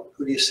behavioral problem,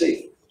 who do you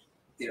see?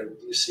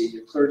 You see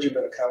your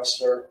clergyman, a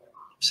counselor,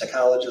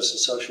 psychologist, a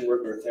social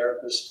worker, a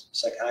therapist,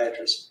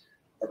 psychiatrist,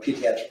 or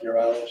pediatric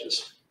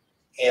neurologist.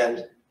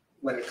 And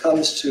when it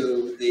comes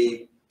to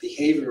the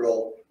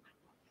behavioral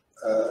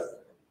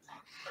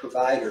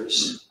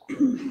providers,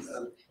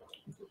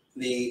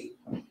 the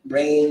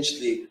range,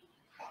 the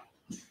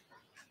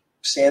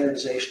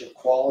standardization of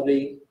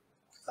quality,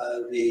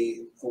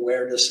 the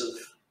awareness of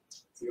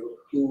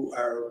who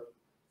are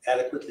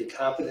adequately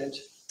competent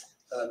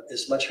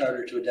is much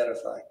harder to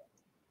identify.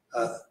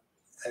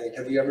 I mean,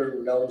 have you ever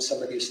known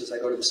somebody who says, I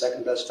go to the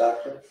second best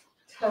doctor?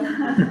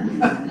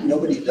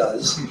 Nobody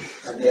does,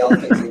 and they all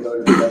think they go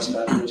to the best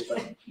doctors,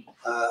 but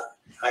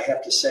I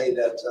have to say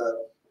that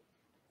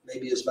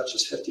maybe as much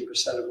as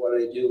 50% of what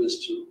I do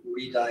is to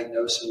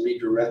re-diagnose and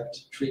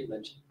redirect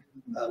treatment.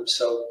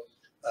 So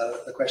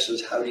the question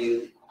is, how do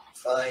you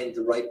find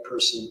the right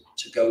person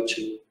to go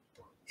to?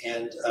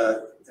 And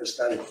there's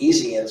not an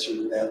easy answer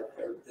to that.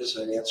 There is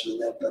an answer to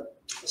that, but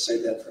I'll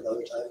save that for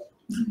another time.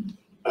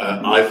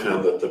 I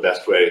found that the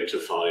best way to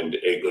find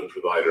a good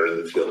provider in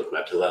the field of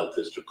mental health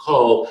is to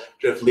call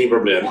Jeff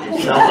Lieberman, who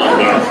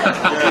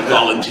shall be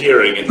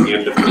volunteering at the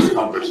end of this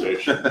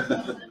conversation.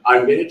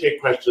 I'm going to take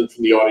questions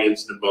from the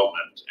audience in a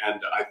moment,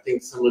 and I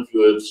think some of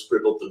you have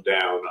scribbled them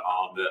down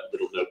on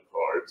little note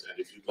cards, and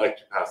if you'd like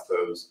to pass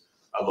those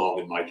along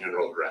in my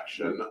general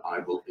direction, I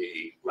will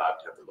be glad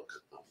to have a look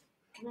at them.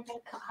 Can I get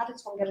a card? How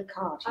does one get a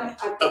card?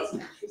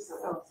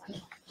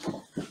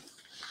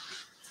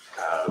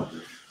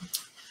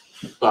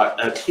 But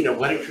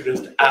why don't you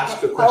just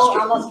ask a question? Oh,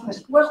 I'll ask a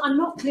question. Well, I'm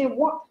not clear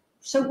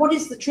so what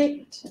is the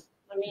treatment?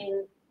 I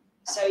mean,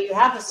 so you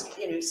have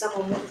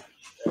someone with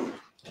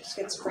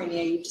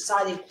schizophrenia, you've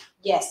decided,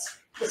 yes,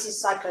 this is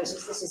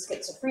psychosis, this is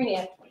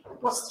schizophrenia.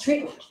 What's the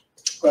treatment?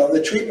 Well,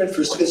 the treatment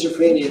for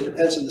schizophrenia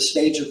depends on the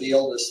stage of the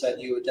illness that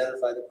you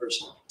identify the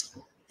person.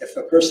 If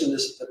a person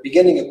is at the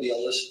beginning of the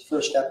illness,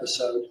 first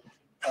episode,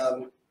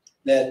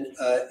 then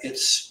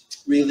it's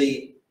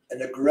really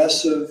an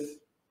aggressive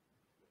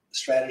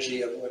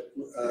strategy of what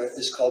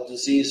is called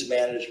disease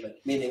management,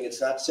 meaning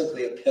it's not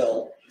simply a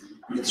pill,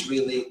 it's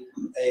really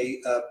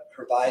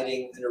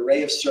providing an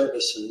array of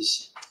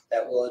services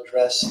that will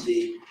address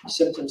the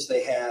symptoms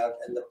they have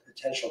and the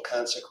potential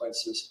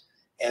consequences.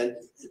 And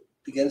it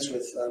begins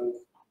with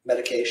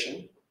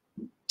medication,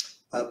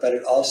 but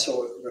it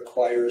also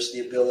requires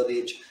the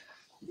ability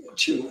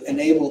to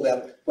enable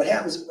them. What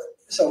happens,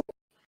 so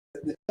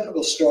the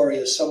typical story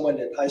is someone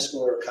in high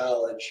school or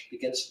college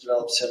begins to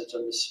develop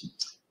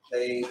symptoms.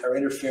 They are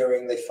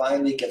interfering, they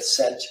finally get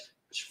sent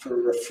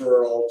for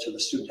referral to the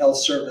student health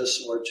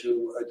service or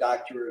to a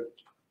doctor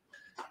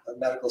at a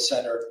medical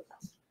center,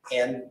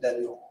 and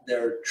then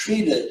they're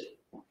treated.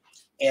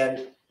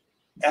 And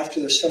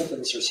after their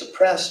symptoms are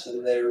suppressed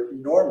and they're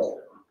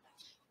normal,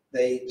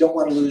 they don't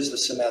want to lose the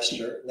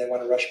semester. They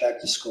want to rush back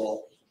to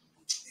school,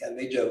 and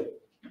they do.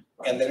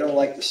 And they don't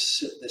like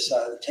this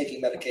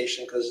taking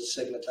medication because it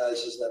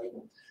stigmatizes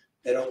them.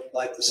 They don't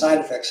like the side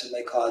effects it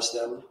may cause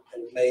them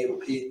and may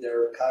impede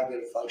their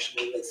cognitive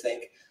functioning, they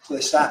think, so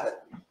they stop it.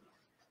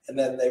 And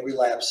then they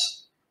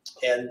relapse.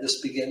 And this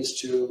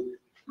begins to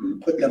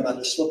put them on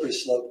the slippery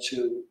slope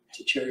to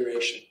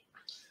deterioration.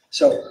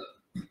 So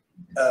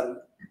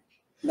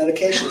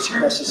medication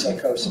suppresses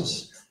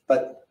psychosis,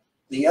 but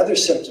the other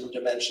symptom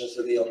dimensions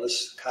of the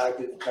illness,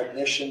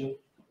 cognition,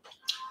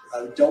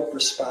 don't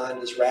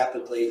respond as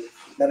rapidly.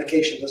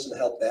 Medication doesn't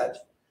help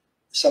that.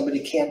 Somebody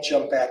can't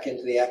jump back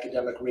into the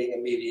academic ring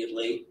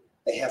immediately.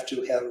 They have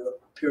to have a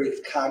period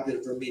of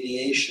cognitive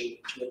remediation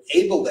to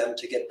enable them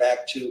to get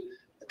back to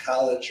the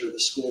college or the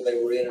school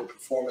they were in and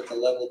perform at the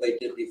level they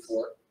did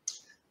before.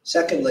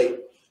 Secondly,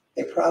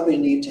 they probably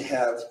need to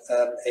have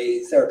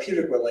a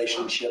therapeutic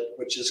relationship,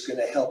 which is going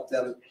to help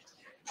them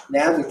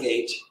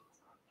navigate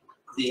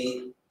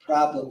the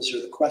problems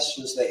or the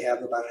questions they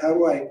have about how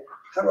do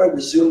I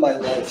resume my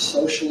life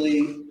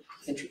socially,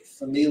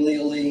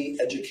 familially,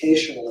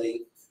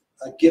 educationally,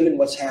 given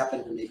what's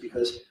happened to me,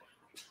 because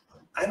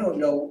I don't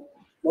know,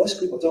 most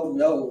people don't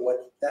know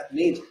what that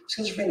means.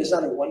 Schizophrenia is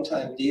not a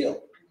one-time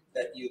deal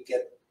that you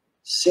get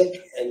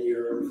sick and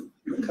you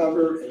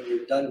recover and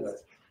you're done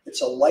with.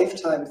 It's a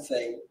lifetime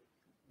thing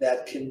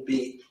that can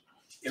be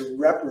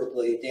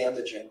irreparably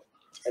damaging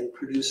and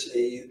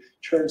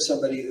turn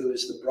somebody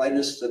who's the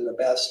brightest and the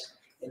best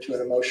into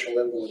an emotional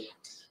invalid.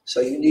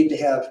 So you need to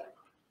have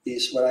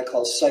these, what I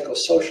call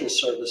psychosocial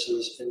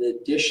services in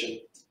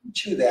addition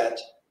to that,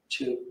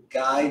 to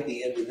guide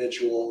the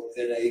individual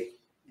in a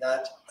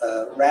not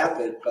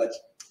rapid, but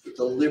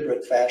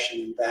deliberate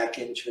fashion back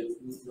into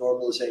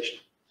normalization.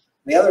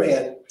 On the other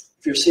hand,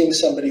 if you're seeing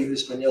somebody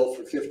who's been ill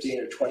for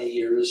 15 or 20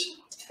 years,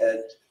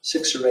 had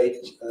 6 or 8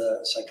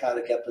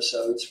 psychotic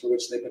episodes for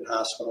which they've been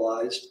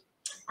hospitalized,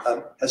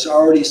 has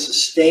already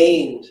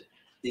sustained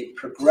the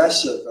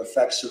progressive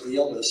effects of the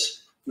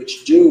illness,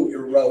 which do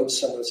erode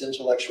someone's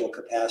intellectual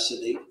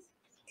capacity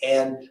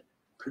and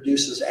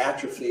produces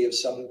atrophy of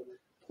some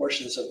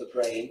portions of the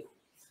brain,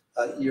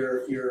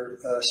 your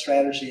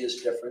strategy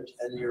is different,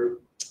 and your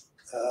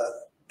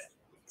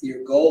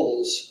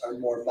goals are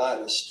more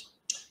modest.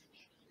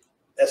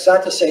 That's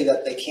not to say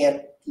that they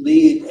can't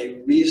lead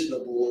a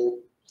reasonable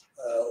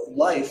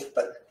life,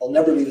 but they'll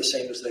never be the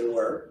same as they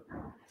were.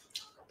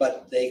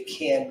 But they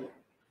can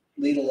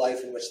lead a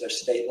life in which they're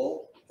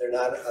stable. They're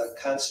not a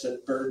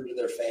constant burden to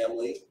their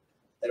family.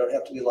 They don't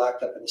have to be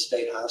locked up in a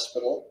state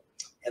hospital,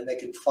 and they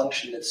can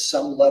function at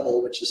some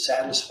level which is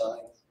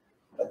satisfying.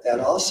 But that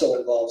also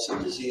involves a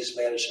disease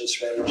management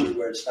strategy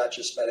where it's not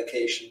just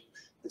medication,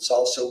 it's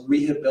also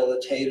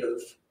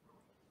rehabilitative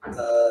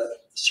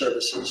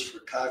services for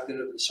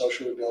cognitive and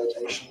social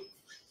rehabilitation,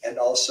 and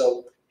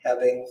also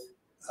having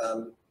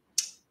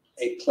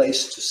a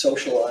place to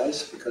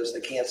socialize because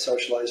they can't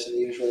socialize in the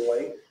usual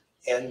way,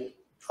 and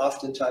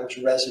oftentimes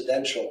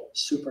residential,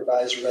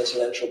 supervised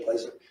residential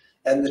places.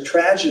 And the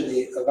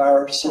tragedy of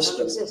our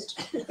system,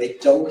 they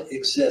don't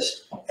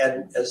exist.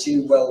 And as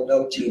you well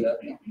know, Tina,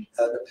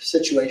 the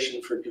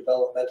situation for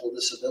developmental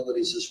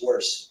disabilities is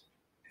worse.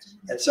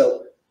 And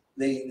so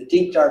the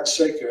deep dark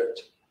secret,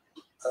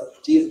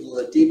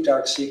 the deep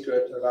dark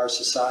secret of our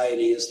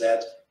society is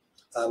that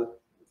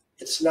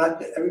it's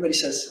not, everybody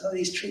says, oh,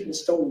 these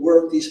treatments don't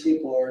work, these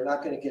people are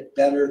not going to get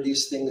better,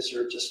 these things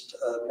are just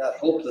not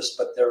hopeless,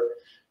 but they're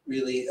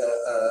really,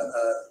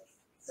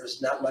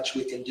 there's not much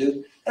we can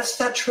do. That's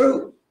not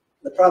true.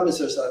 The problem is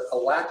there's a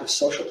lack of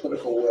social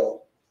political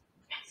will.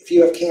 If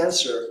you have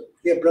cancer,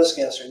 if you have breast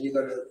cancer and you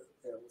go to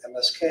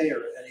MSK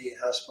or any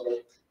hospital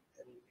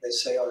and they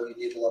say, oh, you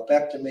need a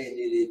lumpectomy and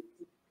you need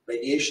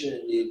radiation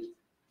and you need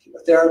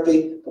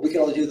chemotherapy, but we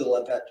can only do the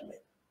lumpectomy.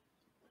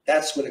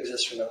 That's what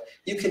exists for now.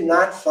 You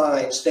cannot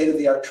find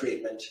state-of-the-art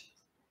treatment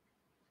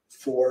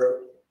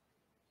for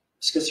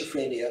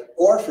schizophrenia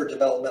or for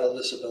developmental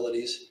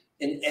disabilities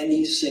in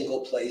any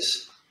single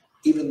place,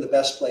 even the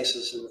best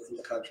places in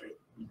the country.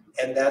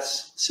 And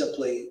that's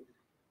simply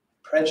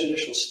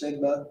prejudicial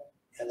stigma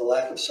and the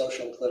lack of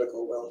social and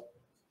political will.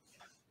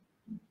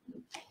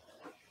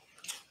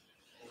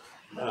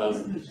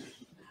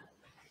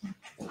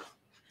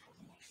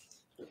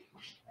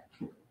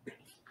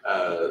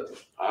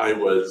 I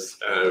was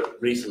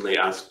recently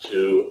asked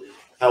to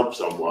help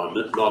someone,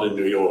 not in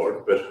New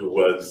York, but who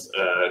was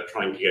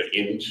trying to get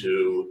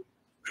into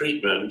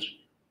treatment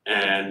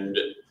and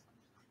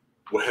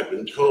had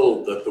been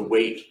told that the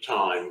wait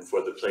time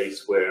for the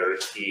place where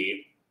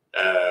he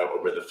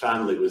or where the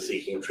family was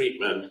seeking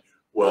treatment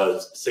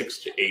was 6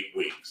 to 8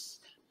 weeks.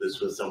 This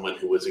was someone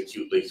who was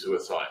acutely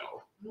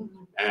suicidal.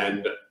 Mm-hmm.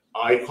 And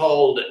I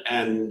called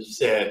and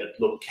said,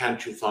 look,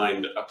 can't you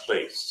find a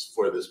place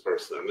for this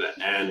person?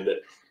 And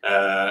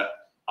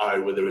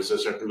there was a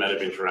certain amount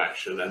of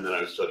interaction, and then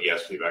I was told,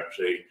 yes, we've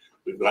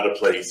got a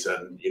place,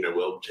 and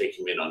we'll take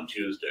him in on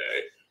Tuesday.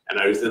 And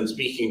I was then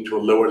speaking to a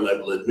lower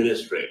level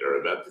administrator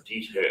about the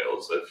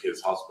details of his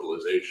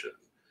hospitalization,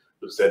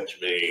 who said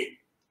to me,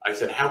 I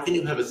said, how can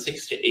you have a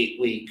 6 to 8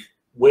 week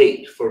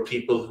wait for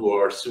people who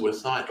are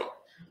suicidal?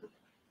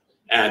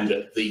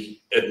 And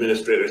the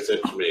administrator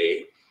said to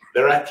me,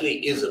 there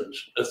actually isn't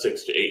a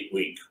 6 to 8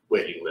 week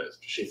waiting list.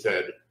 She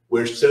said,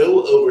 we're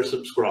so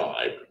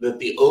oversubscribed that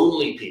the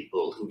only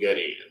people who get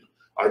in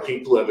are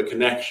people who have a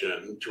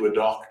connection to a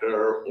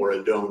doctor or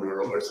a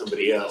donor or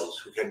somebody else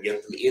who can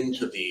get them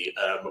into the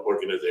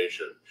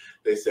organization.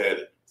 They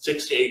said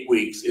 6 to 8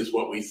 weeks is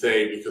what we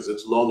say because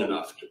it's long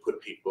enough to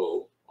put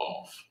people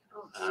off.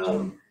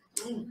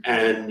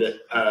 And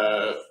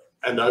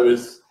I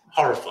was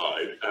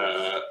horrified,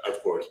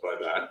 of course, by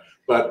that.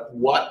 But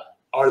what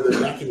are the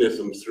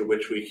mechanisms through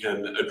which we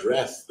can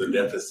address the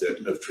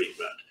deficit of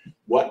treatment?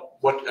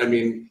 I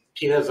mean,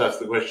 Tina's asked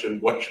the question,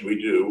 what should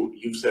we do?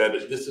 You've said,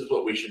 this is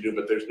what we should do,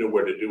 but there's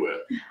nowhere to do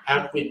it.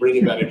 How can we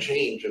bring about a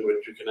change in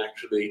which we can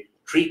actually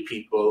treat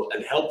people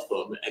and help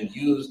them and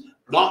use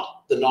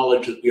not the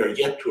knowledge that we are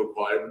yet to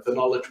acquire, but the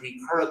knowledge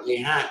we currently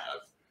have,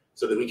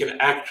 so that we can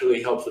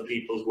actually help the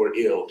people who are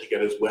ill to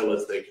get as well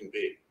as they can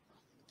be?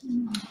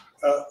 I'm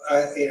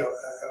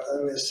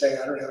going to say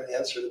I don't have an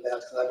answer to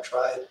that because I've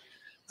tried.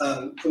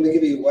 Let me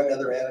give you one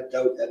other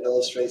anecdote that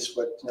illustrates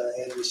what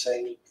Andrew's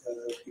saying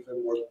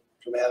even more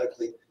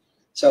dramatically.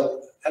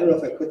 So I don't know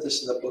if I put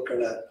this in the book or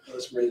not.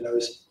 Rosemary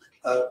knows.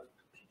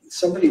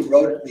 Somebody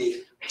wrote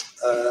me,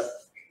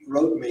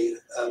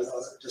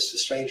 just a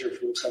stranger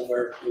from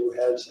somewhere who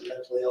has a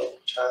mentally ill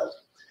child,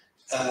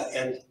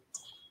 and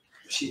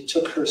she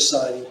took her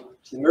son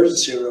to the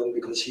emergency room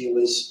because he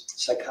was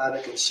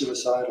psychotic and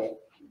suicidal,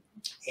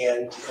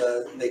 and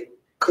they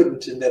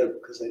couldn't admit him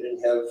because they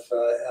didn't have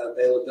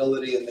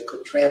availability and they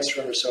couldn't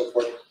transfer him or so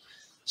forth.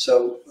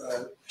 So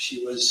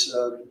she was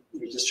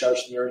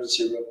discharged from the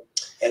emergency room,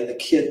 and the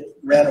kid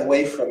ran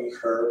away from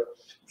her,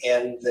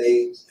 and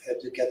they had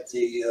to get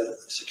the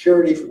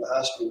security from the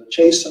hospital to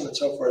chase him and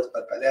so forth.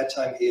 But by that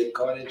time, he had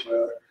gone into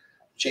a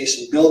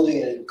adjacent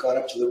building and had gone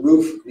up to the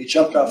roof. He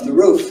jumped off the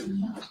roof,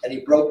 and he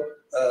broke.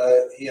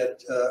 He had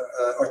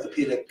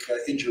orthopedic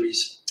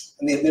injuries,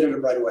 and they admitted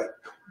him right away.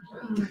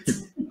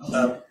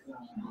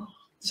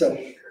 So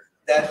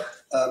that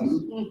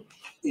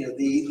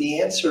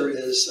the answer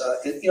is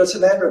it's a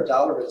matter of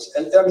tolerance,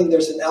 and I mean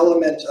there's an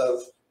element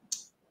of,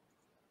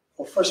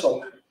 well, first of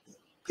all,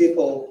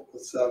 people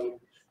with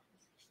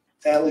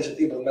families of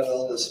people with mental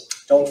illness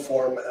don't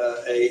form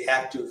a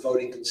active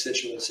voting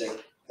constituency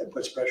that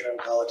puts pressure on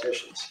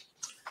politicians.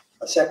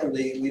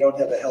 Secondly, we don't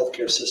have a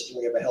healthcare system;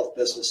 we have a health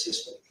business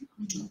system.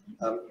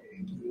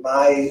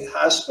 My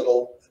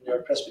hospital, New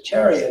York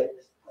Presbyterian,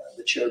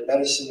 the chair of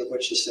medicine, of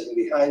which is sitting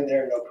behind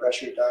there, no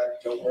pressure, Don,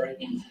 don't worry.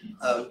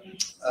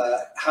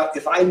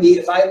 If I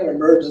have an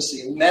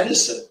emergency in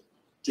medicine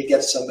to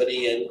get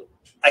somebody in,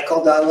 I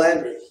call Don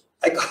Landry.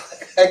 I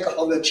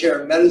call the chair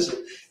of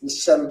medicine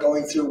instead of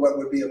going through what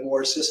would be a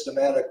more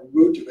systematic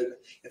route of it.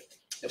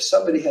 If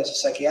somebody has a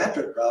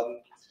psychiatric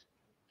problem,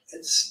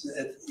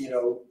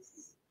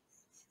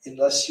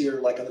 unless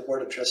you're like on the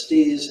board of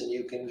trustees and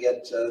you can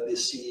get the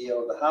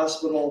CEO of the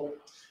hospital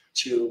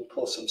to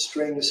pull some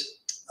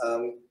strings,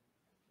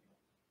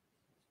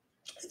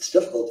 it's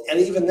difficult. And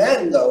even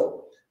then,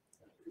 though,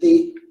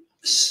 the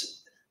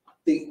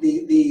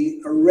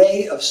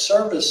array of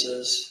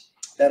services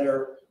that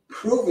are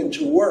proven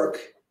to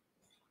work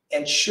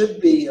and should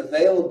be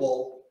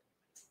available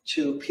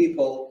to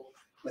people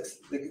with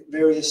the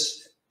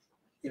various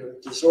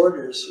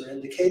disorders or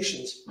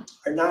indications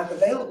are not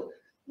available.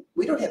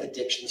 We don't have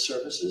addiction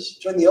services.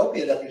 During the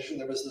opiate epidemic,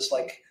 there was this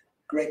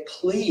great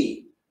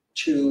plea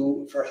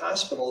for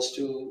hospitals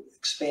to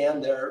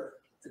expand their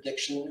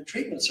addiction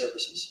treatment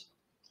services.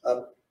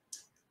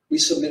 We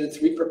submitted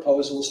 3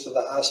 proposals to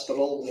the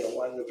hospital,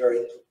 one a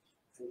very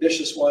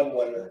ambitious one a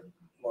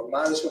more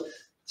modest one,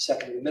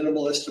 second a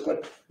minimalistic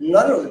one.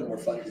 None of them were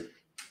funded.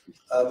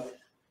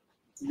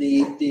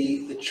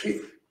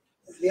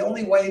 The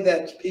only way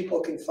that people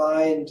can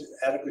find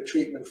adequate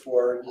treatment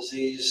for a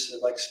disease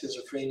like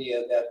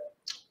schizophrenia that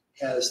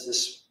has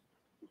this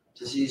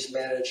disease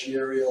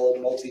managerial,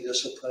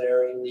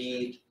 multidisciplinary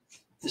need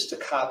is to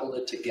cobble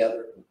it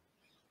together.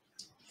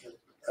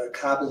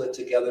 Cobble it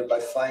together by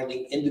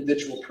finding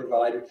individual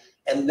providers,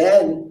 and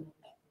then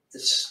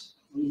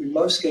in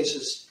most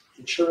cases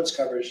insurance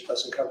coverage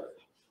doesn't cover it.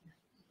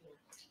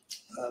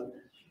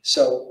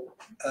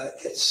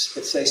 It's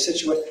a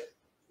situation.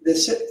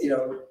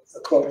 A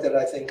quote that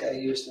I think I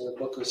used in the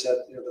book was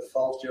that the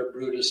fault, dear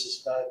Brutus,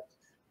 is not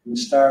in the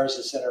stars,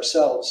 it's in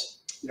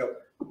ourselves.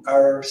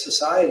 Our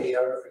society,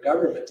 our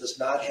government does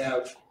not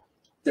have.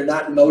 They're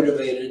not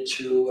motivated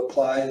to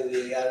apply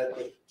the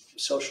adequate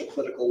social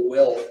political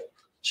will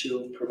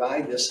to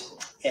provide this,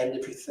 and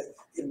if you think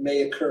it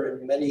may occur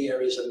in many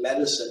areas of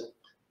medicine,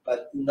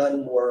 but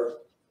none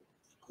more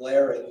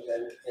glaring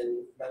than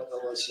in mental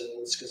illness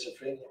and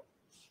schizophrenia.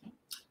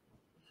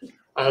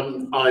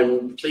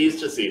 I'm pleased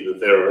to see that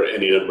there are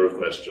any number of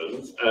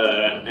questions,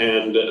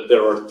 and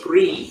there are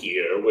 3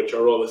 here, which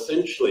are all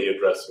essentially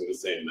addressing the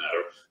same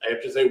matter. I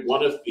have to say,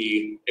 one of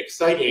the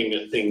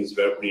exciting things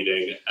about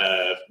reading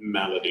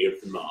Malady of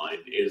the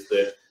Mind is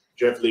that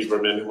Jeff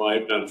Lieberman, who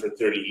I've known for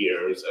 30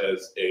 years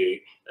as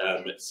a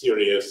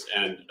serious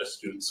and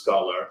astute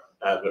scholar,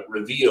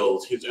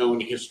 reveals his own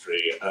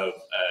history of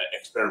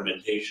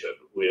experimentation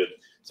with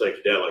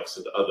psychedelics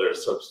and other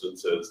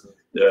substances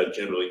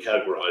generally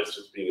categorized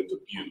as being of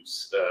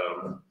abuse.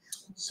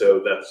 So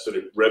that's sort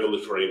of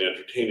revelatory and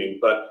entertaining.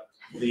 But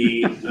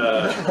the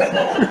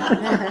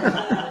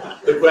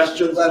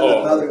questions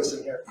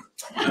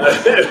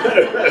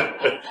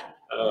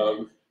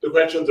the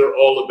questions are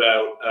all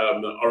about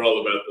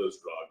those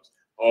drugs.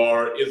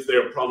 Is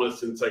there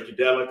promise in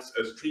psychedelics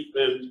as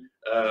treatment,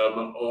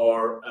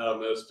 or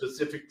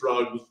specific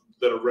drugs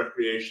that are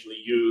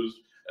recreationally used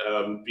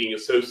being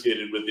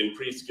associated with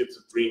increased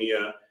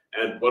schizophrenia,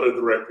 and what are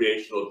the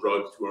recreational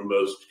drugs you are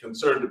most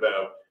concerned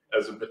about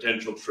as a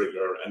potential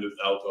trigger, and is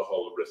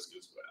alcohol a risk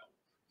as well?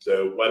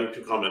 So why don't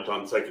you comment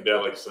on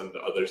psychedelics and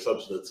other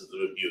substances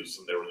of abuse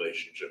and their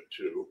relationship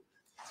to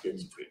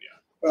schizophrenia?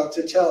 Well,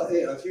 to tell,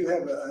 if you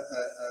have a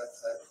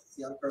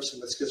young person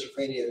with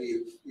schizophrenia who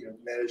you've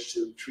managed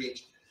to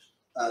treat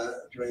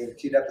during an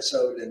acute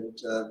episode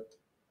and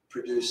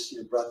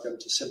brought them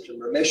to symptom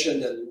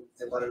remission, and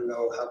they want to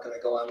know how can I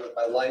go on with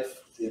my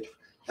life, the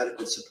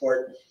adequate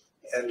support.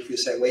 And if you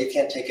say, well, you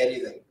can't take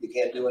anything, you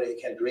can't do anything,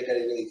 you can't drink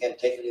anything, you can't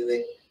take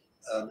anything,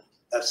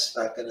 that's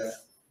not going to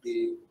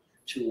be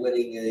too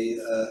winning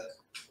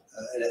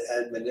an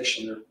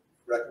admonition or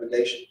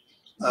recommendation.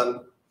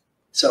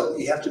 So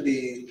you have to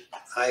be,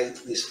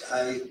 at least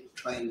I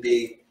try and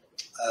be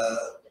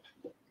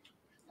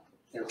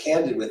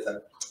candid with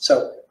them.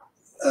 So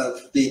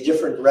of the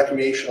different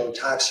recreational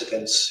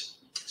intoxicants,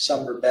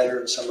 some are better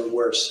and some are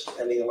worse,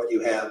 depending on what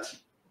you have.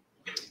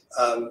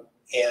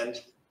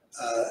 And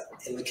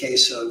In the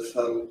case of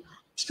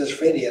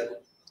schizophrenia,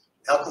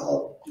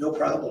 alcohol, no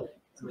problem.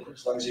 I mean,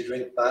 as long as you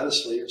drink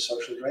modestly, you're a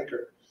social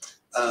drinker.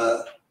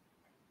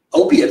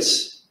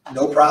 Opiates,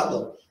 no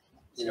problem.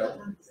 You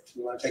know, if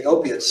you want to take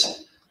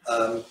opiates.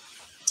 On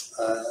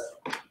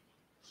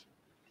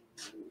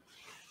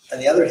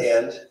the other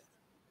hand,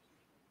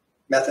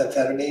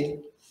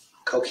 methamphetamine,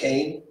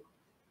 cocaine,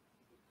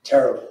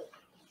 terrible.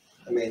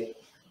 I mean,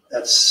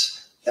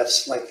 that's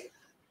like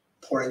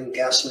pouring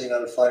gasoline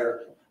on a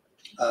fire.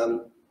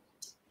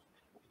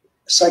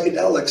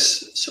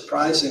 Psychedelics,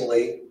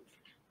 surprisingly,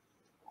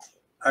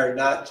 are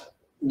not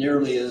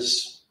nearly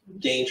as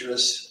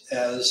dangerous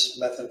as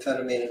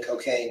methamphetamine and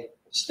cocaine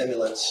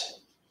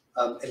stimulants.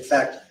 In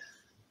fact,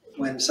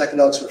 when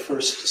psychedelics were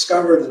first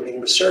discovered and being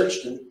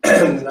researched in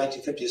the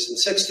 1950s and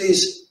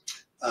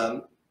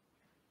 60s,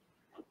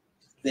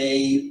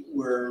 they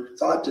were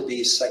thought to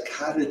be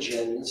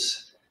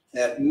psychotogens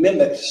that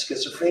mimicked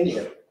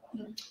schizophrenia.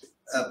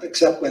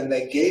 Except when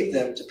they gave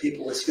them to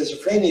people with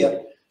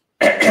schizophrenia,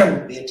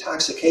 the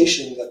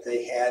intoxication that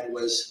they had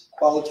was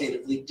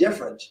qualitatively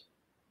different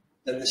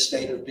than the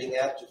state of being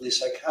actively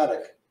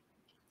psychotic.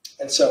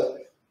 And so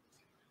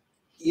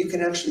you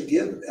can actually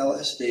give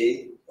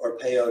LSD or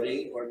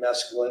peyote or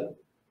mescaline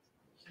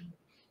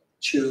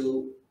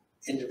to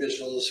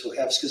individuals who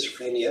have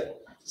schizophrenia.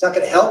 It's not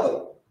going to help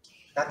them,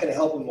 not going to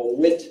help them a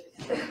whit,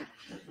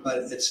 but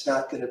it's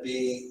not going to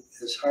be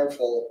as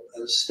harmful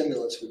as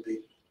stimulants would be.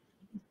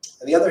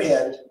 On the other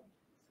hand,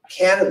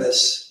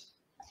 cannabis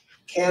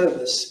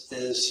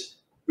is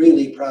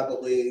really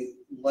probably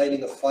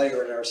lighting a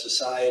fire in our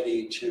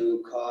society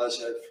to cause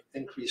an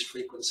increased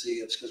frequency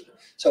of schizophrenia.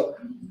 So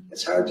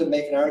it's hard to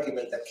make an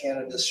argument that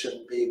cannabis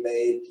shouldn't be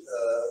made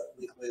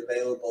legally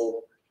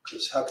available,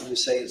 because how can you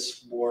say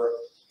it's more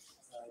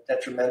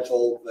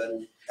detrimental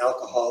than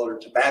alcohol or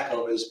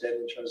tobacco has been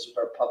in terms of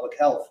our public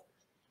health?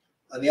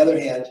 On the other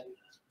hand,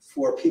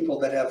 for people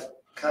that have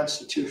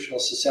constitutional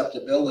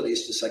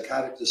susceptibilities to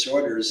psychotic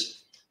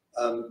disorders,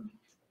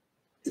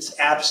 it's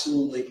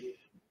absolutely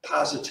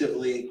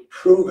positively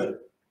proven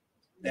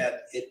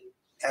that it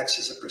acts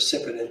as a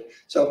precipitant.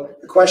 So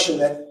the question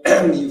that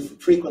you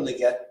frequently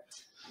get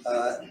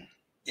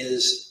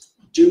is,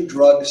 do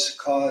drugs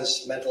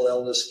cause mental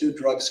illness? Do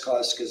drugs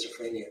cause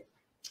schizophrenia?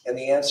 And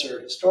the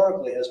answer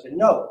historically has been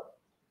no.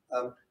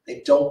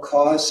 They don't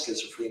cause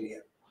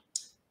schizophrenia,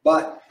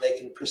 but they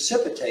can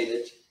precipitate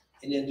it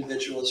in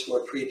individuals who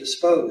are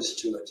predisposed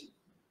to it.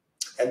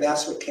 And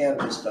that's what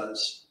cannabis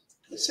does.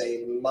 It's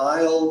a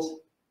mild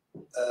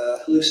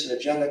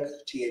hallucinogenic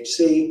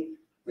THC,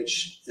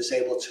 which is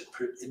able to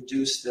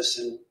induce this,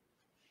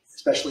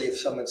 especially if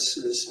someone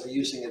is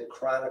using it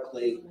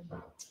chronically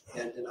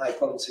and in high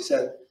potency.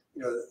 So,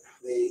 you know,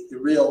 the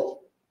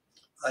real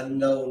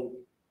unknown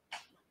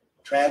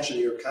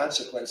tragedy or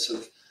consequence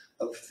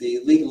of the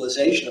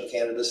legalization of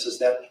cannabis is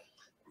that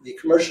the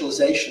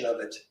commercialization of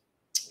it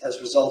has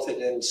resulted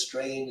in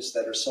strains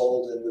that are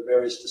sold in the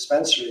various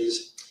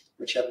dispensaries,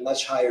 which have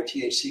much higher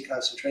THC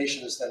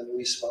concentrations than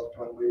we smoked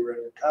when we were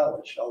in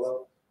college.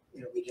 Although,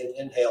 you know, we didn't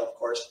inhale, of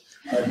course.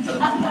 But,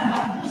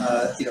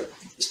 you know,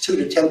 it's 2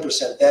 to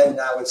 10% then.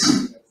 Now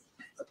it's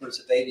upwards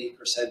of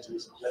 80% in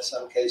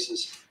some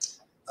cases.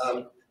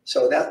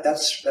 So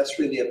that's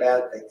really a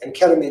bad thing. And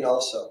ketamine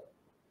also.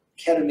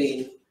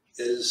 Ketamine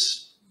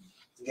is,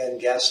 again,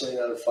 gasoline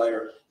on a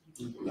fire.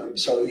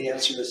 So the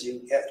answer is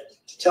you get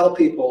to tell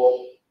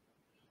people,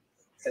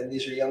 and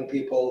these are young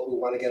people who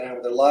want to get on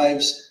with their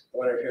lives, they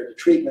want to adhere to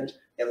treatment,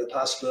 they have the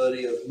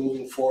possibility of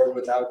moving forward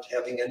without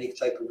having any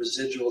type of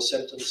residual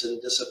symptoms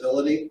and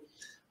disability.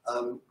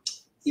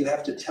 You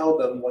have to tell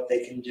them what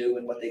they can do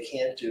and what they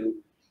can't do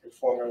and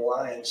form an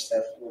alliance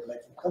that will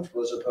make them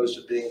comfortable, as opposed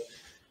to being,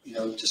 you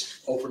know,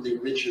 just overly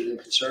rigid and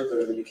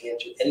conservative, and you can't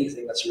do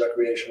anything that's a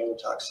recreational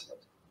intoxicant.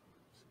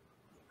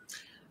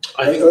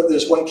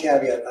 There's one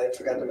caveat I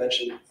forgot to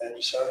mention,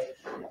 Andrew, sorry.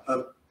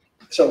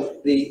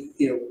 So the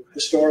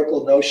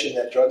historical notion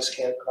that drugs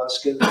can't cause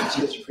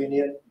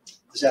schizophrenia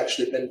has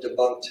actually been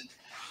debunked,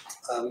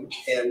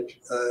 and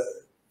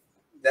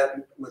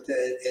that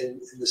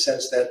in the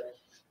sense that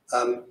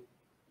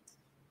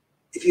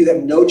if you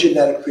have no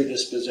genetic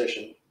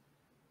predisposition,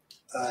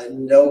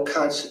 no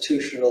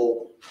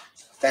constitutional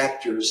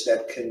factors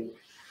that can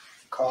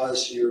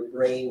cause your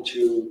brain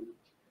to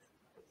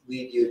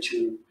lead you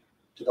to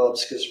develop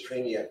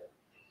schizophrenia,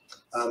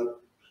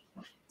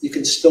 you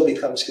can still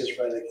become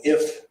schizophrenic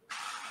if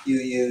you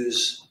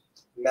use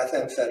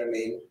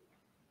methamphetamine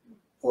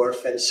or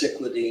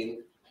phencyclidine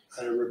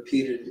on a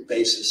repeated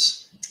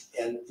basis.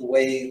 And the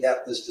way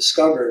that was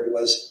discovered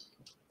was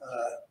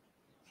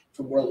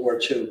from World War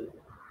II.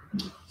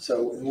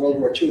 So in World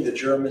War II, the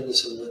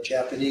Germans and the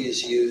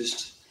Japanese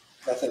used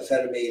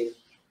methamphetamine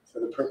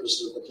for the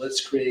purposes of the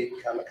Blitzkrieg,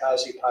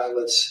 kamikaze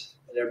pilots,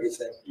 and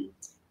everything.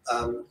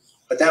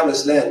 But that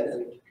was then,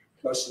 and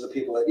most of the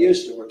people that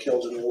used it were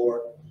killed in the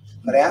war.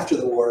 But after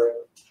the war,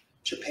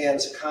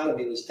 Japan's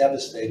economy was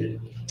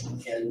devastated,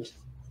 and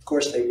of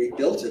course they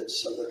rebuilt it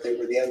so that they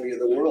were the envy of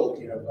the world,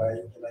 you know, by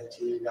the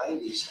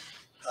 1990s.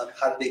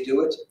 How did they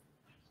do it?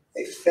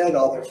 they fed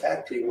all their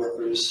factory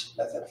workers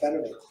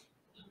methamphetamine.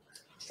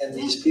 And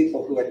these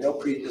people who had no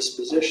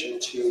predisposition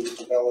to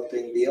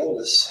developing the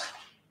illness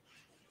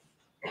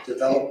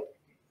developed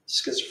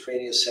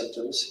schizophrenia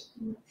symptoms,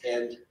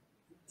 and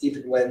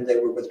even when they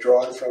were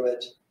withdrawn from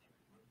it,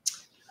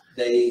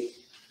 they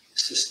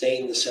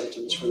sustained the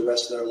symptoms for the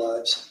rest of their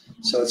lives.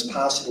 So it's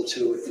possible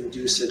to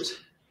induce it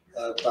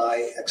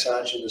by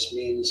exogenous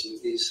means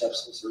of these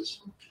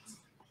substances.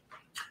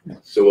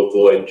 So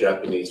avoid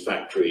Japanese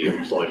factory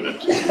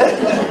employment.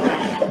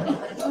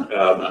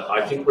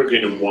 I think we're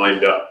going to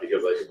wind up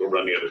because I think we're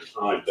running out of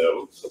time,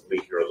 though. Hopefully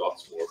here are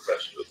lots more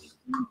questions.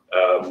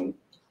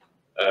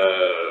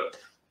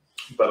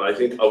 But I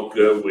think I'll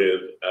go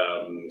with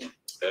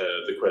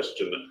the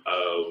question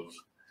of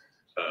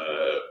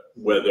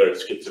whether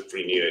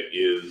schizophrenia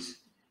is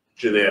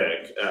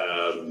genetic.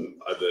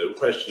 The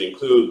question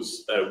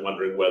includes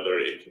wondering whether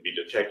it can be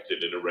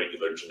detected in a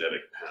regular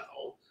genetic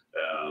panel,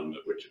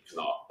 which it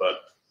cannot. But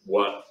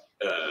what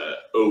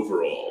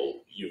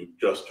overall, you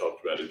just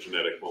talked about a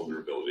genetic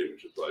vulnerability,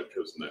 which is why I've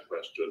chosen that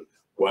question.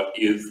 What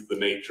is the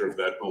nature of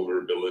that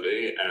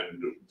vulnerability,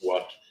 and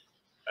what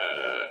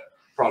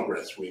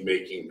progress are we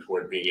making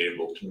toward being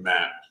able to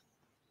map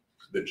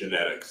the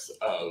genetics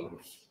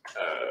of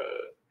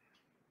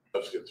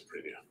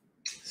schizophrenia?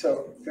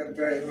 So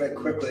very, very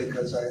quickly,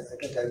 because I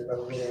think I've been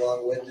a little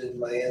long-winded in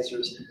my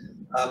answers.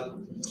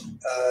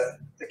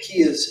 The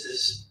key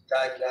is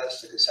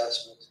diagnostic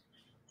assessment.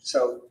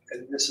 So,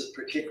 and this is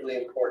particularly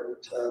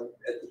important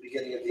at the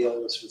beginning of the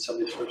illness when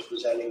somebody's first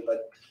presenting,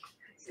 but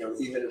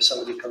even if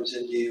somebody comes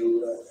into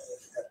you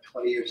at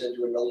 20 years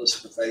into an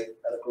illness with a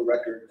medical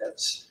record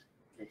that's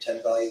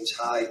 10 volumes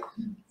high,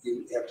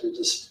 you have to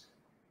just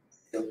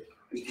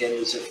begin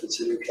as if it's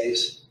a new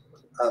case.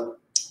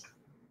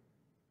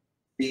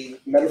 The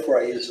metaphor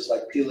I use is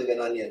like peeling an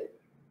onion.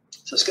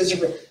 So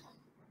schizophrenia,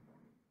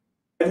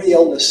 every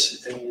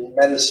illness in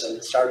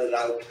medicine started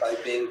out by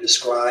being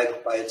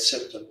described by its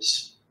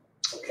symptoms.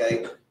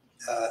 Okay,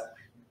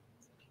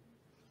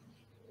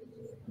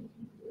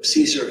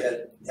 Caesar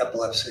had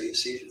epilepsy.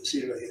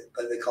 Caesar,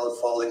 but they call it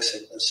falling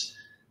sickness.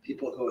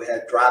 People who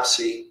had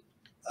dropsy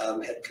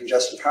had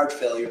congestive heart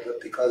failure,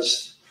 but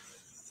because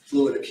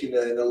fluid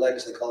accumulated in the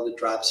legs, they called it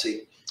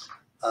dropsy.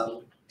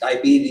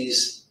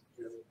 Diabetes,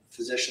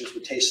 physicians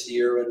would taste the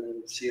urine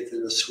and see if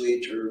it was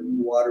sweet or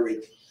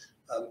watery.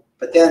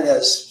 But then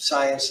as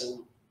science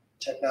and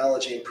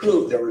technology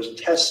improved, there was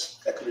tests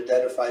that could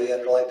identify the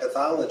underlying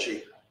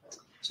pathology.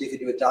 So you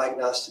could do a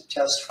diagnostic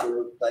test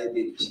for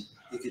diabetes.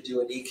 You could do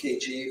an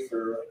EKG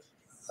for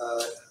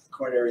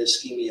coronary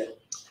ischemia.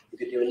 You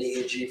could do an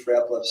EEG for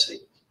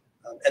epilepsy.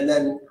 And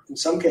then in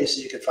some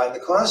cases, you could find the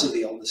cause of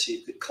the illness.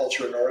 You could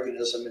culture an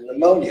organism in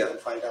pneumonia and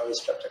find out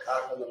it's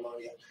streptococcal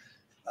pneumonia.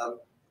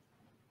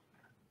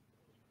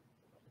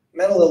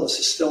 Mental illness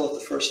is still at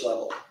the first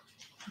level.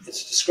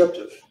 It's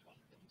descriptive,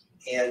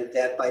 and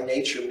that by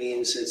nature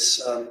means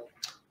it's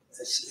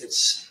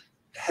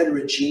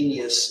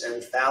heterogeneous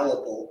and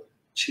fallible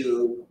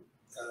to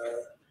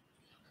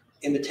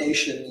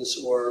imitations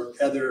or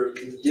other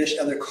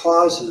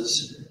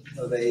causes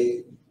of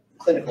a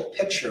clinical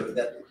picture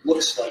that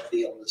looks like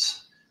the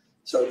illness.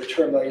 So the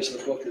term I use in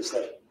the book is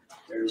that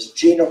there's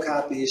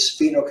genocopies,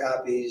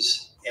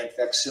 phenocopies, and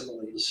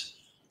facsimiles.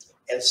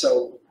 And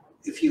so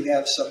if you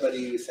have somebody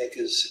you think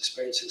is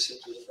experiencing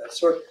symptoms of that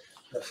sort,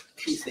 the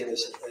key thing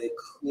is a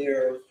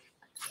clear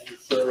and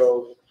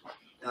thorough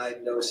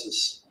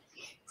diagnosis.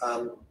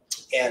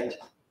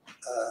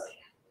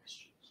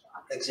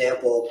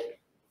 Example,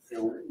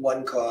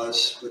 one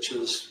cause, which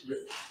was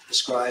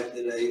described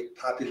in a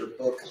popular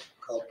book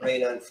called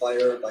Brain on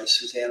Fire by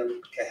Susanna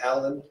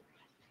Cahalan,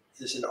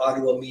 is an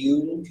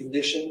autoimmune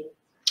condition,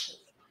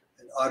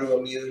 an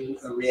autoimmune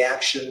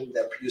reaction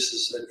that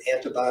produces an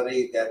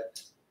antibody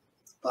that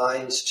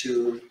binds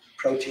to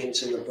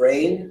proteins in the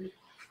brain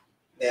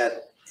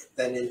that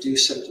then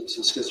induce symptoms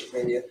of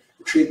schizophrenia,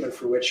 the treatment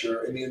for which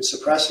are immune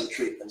suppressant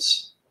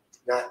treatments,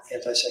 not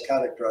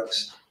antipsychotic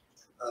drugs.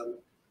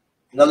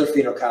 Another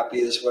phenocopy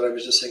is what I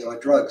was just saying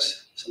about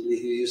drugs, somebody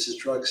who uses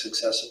drugs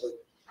excessively.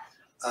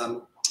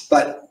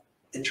 But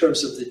in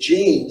terms of the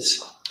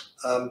genes,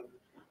 the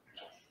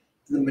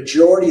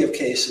majority of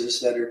cases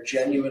that are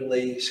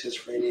genuinely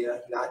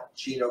schizophrenia, not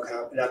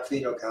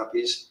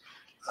phenocopies,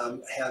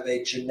 have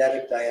a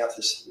genetic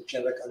diathesis, a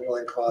genetic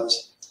underlying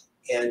cause.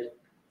 And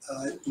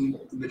the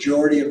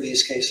majority of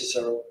these cases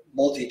are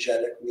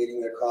multigenic,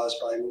 meaning they're caused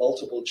by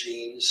multiple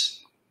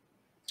genes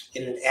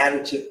in an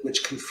additive,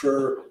 which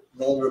confer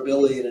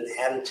vulnerability in an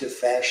additive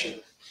fashion.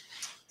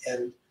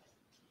 And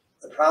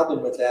the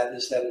problem with that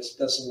is that it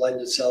doesn't lend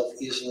itself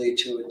easily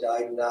to a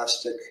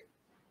diagnostic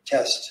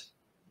test.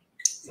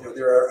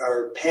 There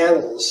are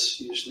panels,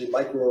 usually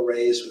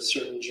microarrays with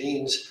certain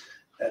genes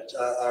that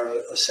are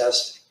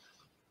assessed,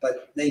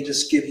 but they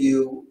just give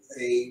you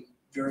a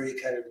very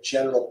kind of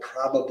general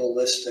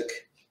probabilistic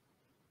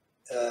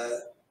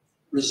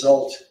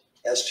result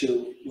as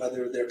to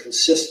whether they're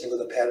consistent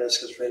with a pattern of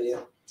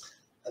schizophrenia.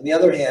 On the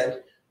other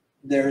hand,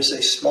 there's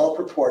a small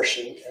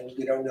proportion, and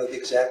we don't know the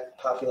exact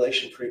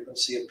population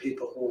frequency of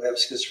people who have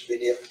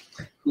schizophrenia,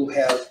 who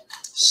have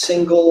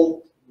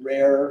single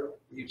rare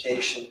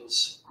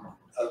mutations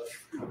of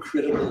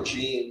critical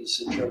genes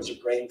in terms of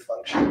brain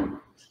function.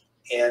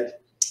 And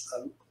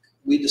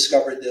we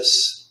discovered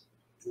this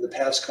in the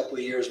past couple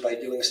of years by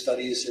doing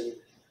studies in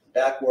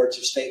backwards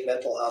of state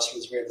mental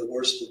hospitals. We have the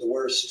worst of the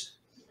worst.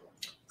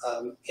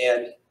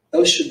 And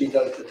those should be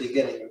done at the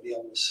beginning of the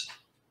illness,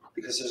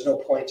 because there's no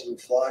point in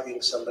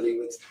flogging somebody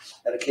with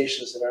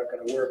medications that aren't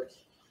going to work.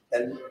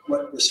 And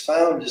what was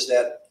found is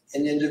that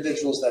in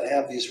individuals that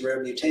have these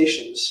rare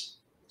mutations,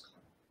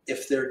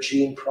 if their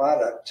gene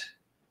product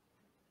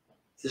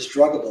is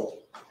druggable,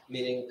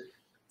 meaning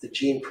the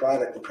gene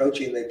product, the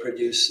protein they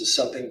produce, is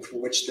something for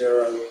which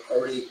there are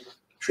already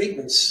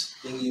treatments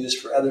being used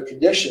for other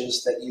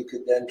conditions that you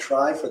could then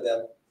try for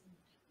them,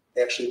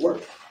 they actually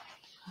work.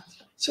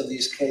 So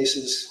these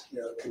cases,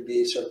 can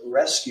be sort of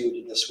rescued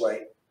in this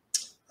way.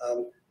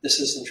 This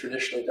isn't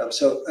traditionally done.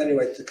 So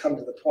anyway, to come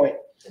to the point,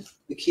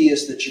 the key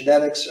is that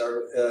genetics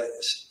are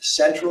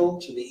central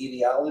to the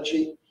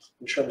etiology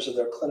in terms of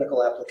their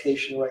clinical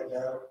application right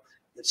now.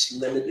 It's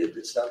limited.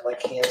 It's not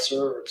like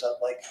cancer, or it's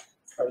not like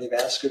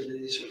cardiovascular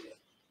disease.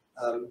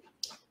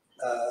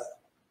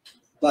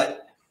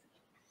 But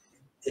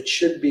it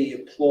should be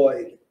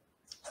employed,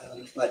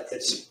 but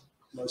it's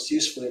most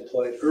usefully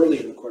employed early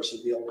in the course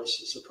of the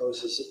illness as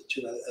opposed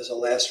to as a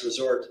last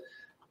resort.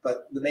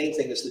 But the main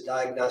thing is the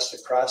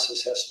diagnostic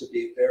process has to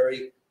be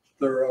very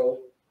thorough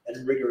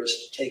and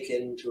rigorous to take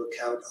into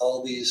account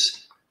all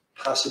these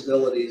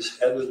possibilities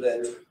other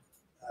than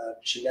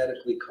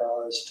genetically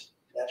caused,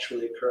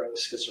 naturally occurring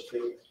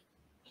schizophrenia.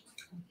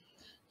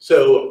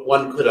 So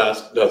one could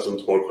ask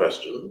dozens more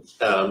questions.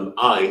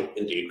 I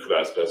indeed could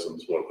ask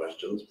dozens more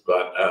questions,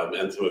 but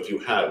and some of you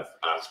have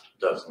asked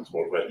dozens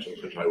more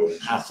questions, which I will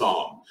pass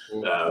on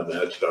to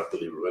Dr.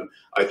 Lieberman.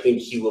 I think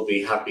he will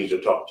be happy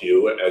to talk to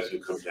you as you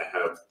come to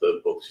have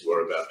the books you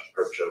are about to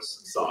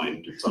purchase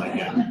signed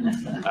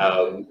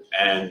in.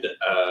 And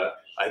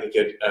I think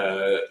it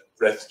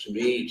rests to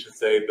me to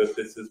say that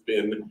this has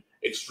been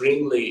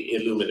extremely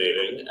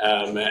illuminating,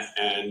 and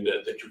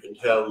that you can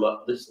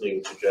tell,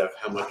 listening to Jeff,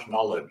 how much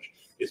knowledge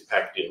is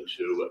packed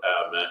into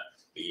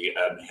the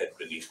head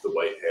beneath the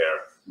white hair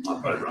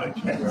on my right.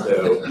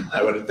 So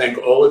I want to thank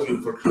all of you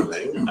for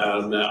coming.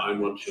 I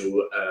want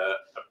to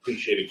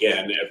appreciate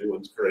again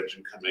everyone's courage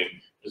in coming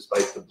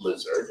despite the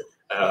blizzard.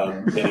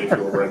 Many of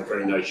you are wearing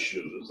very nice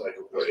shoes. I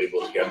hope we're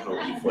able to get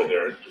home before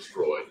they're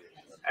destroyed.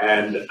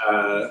 And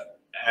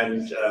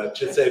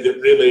to say that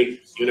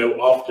really,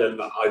 often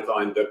I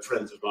find that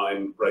friends of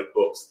mine write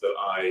books that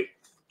I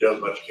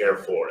don't much care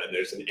for, and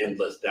there's an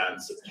endless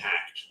dance of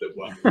tact that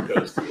one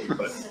goes through.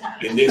 But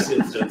in this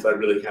instance, I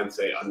really can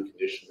say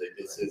unconditionally,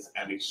 this is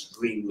an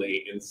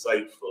extremely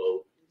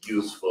insightful,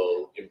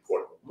 useful,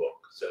 important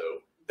book. So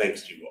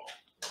thanks to you.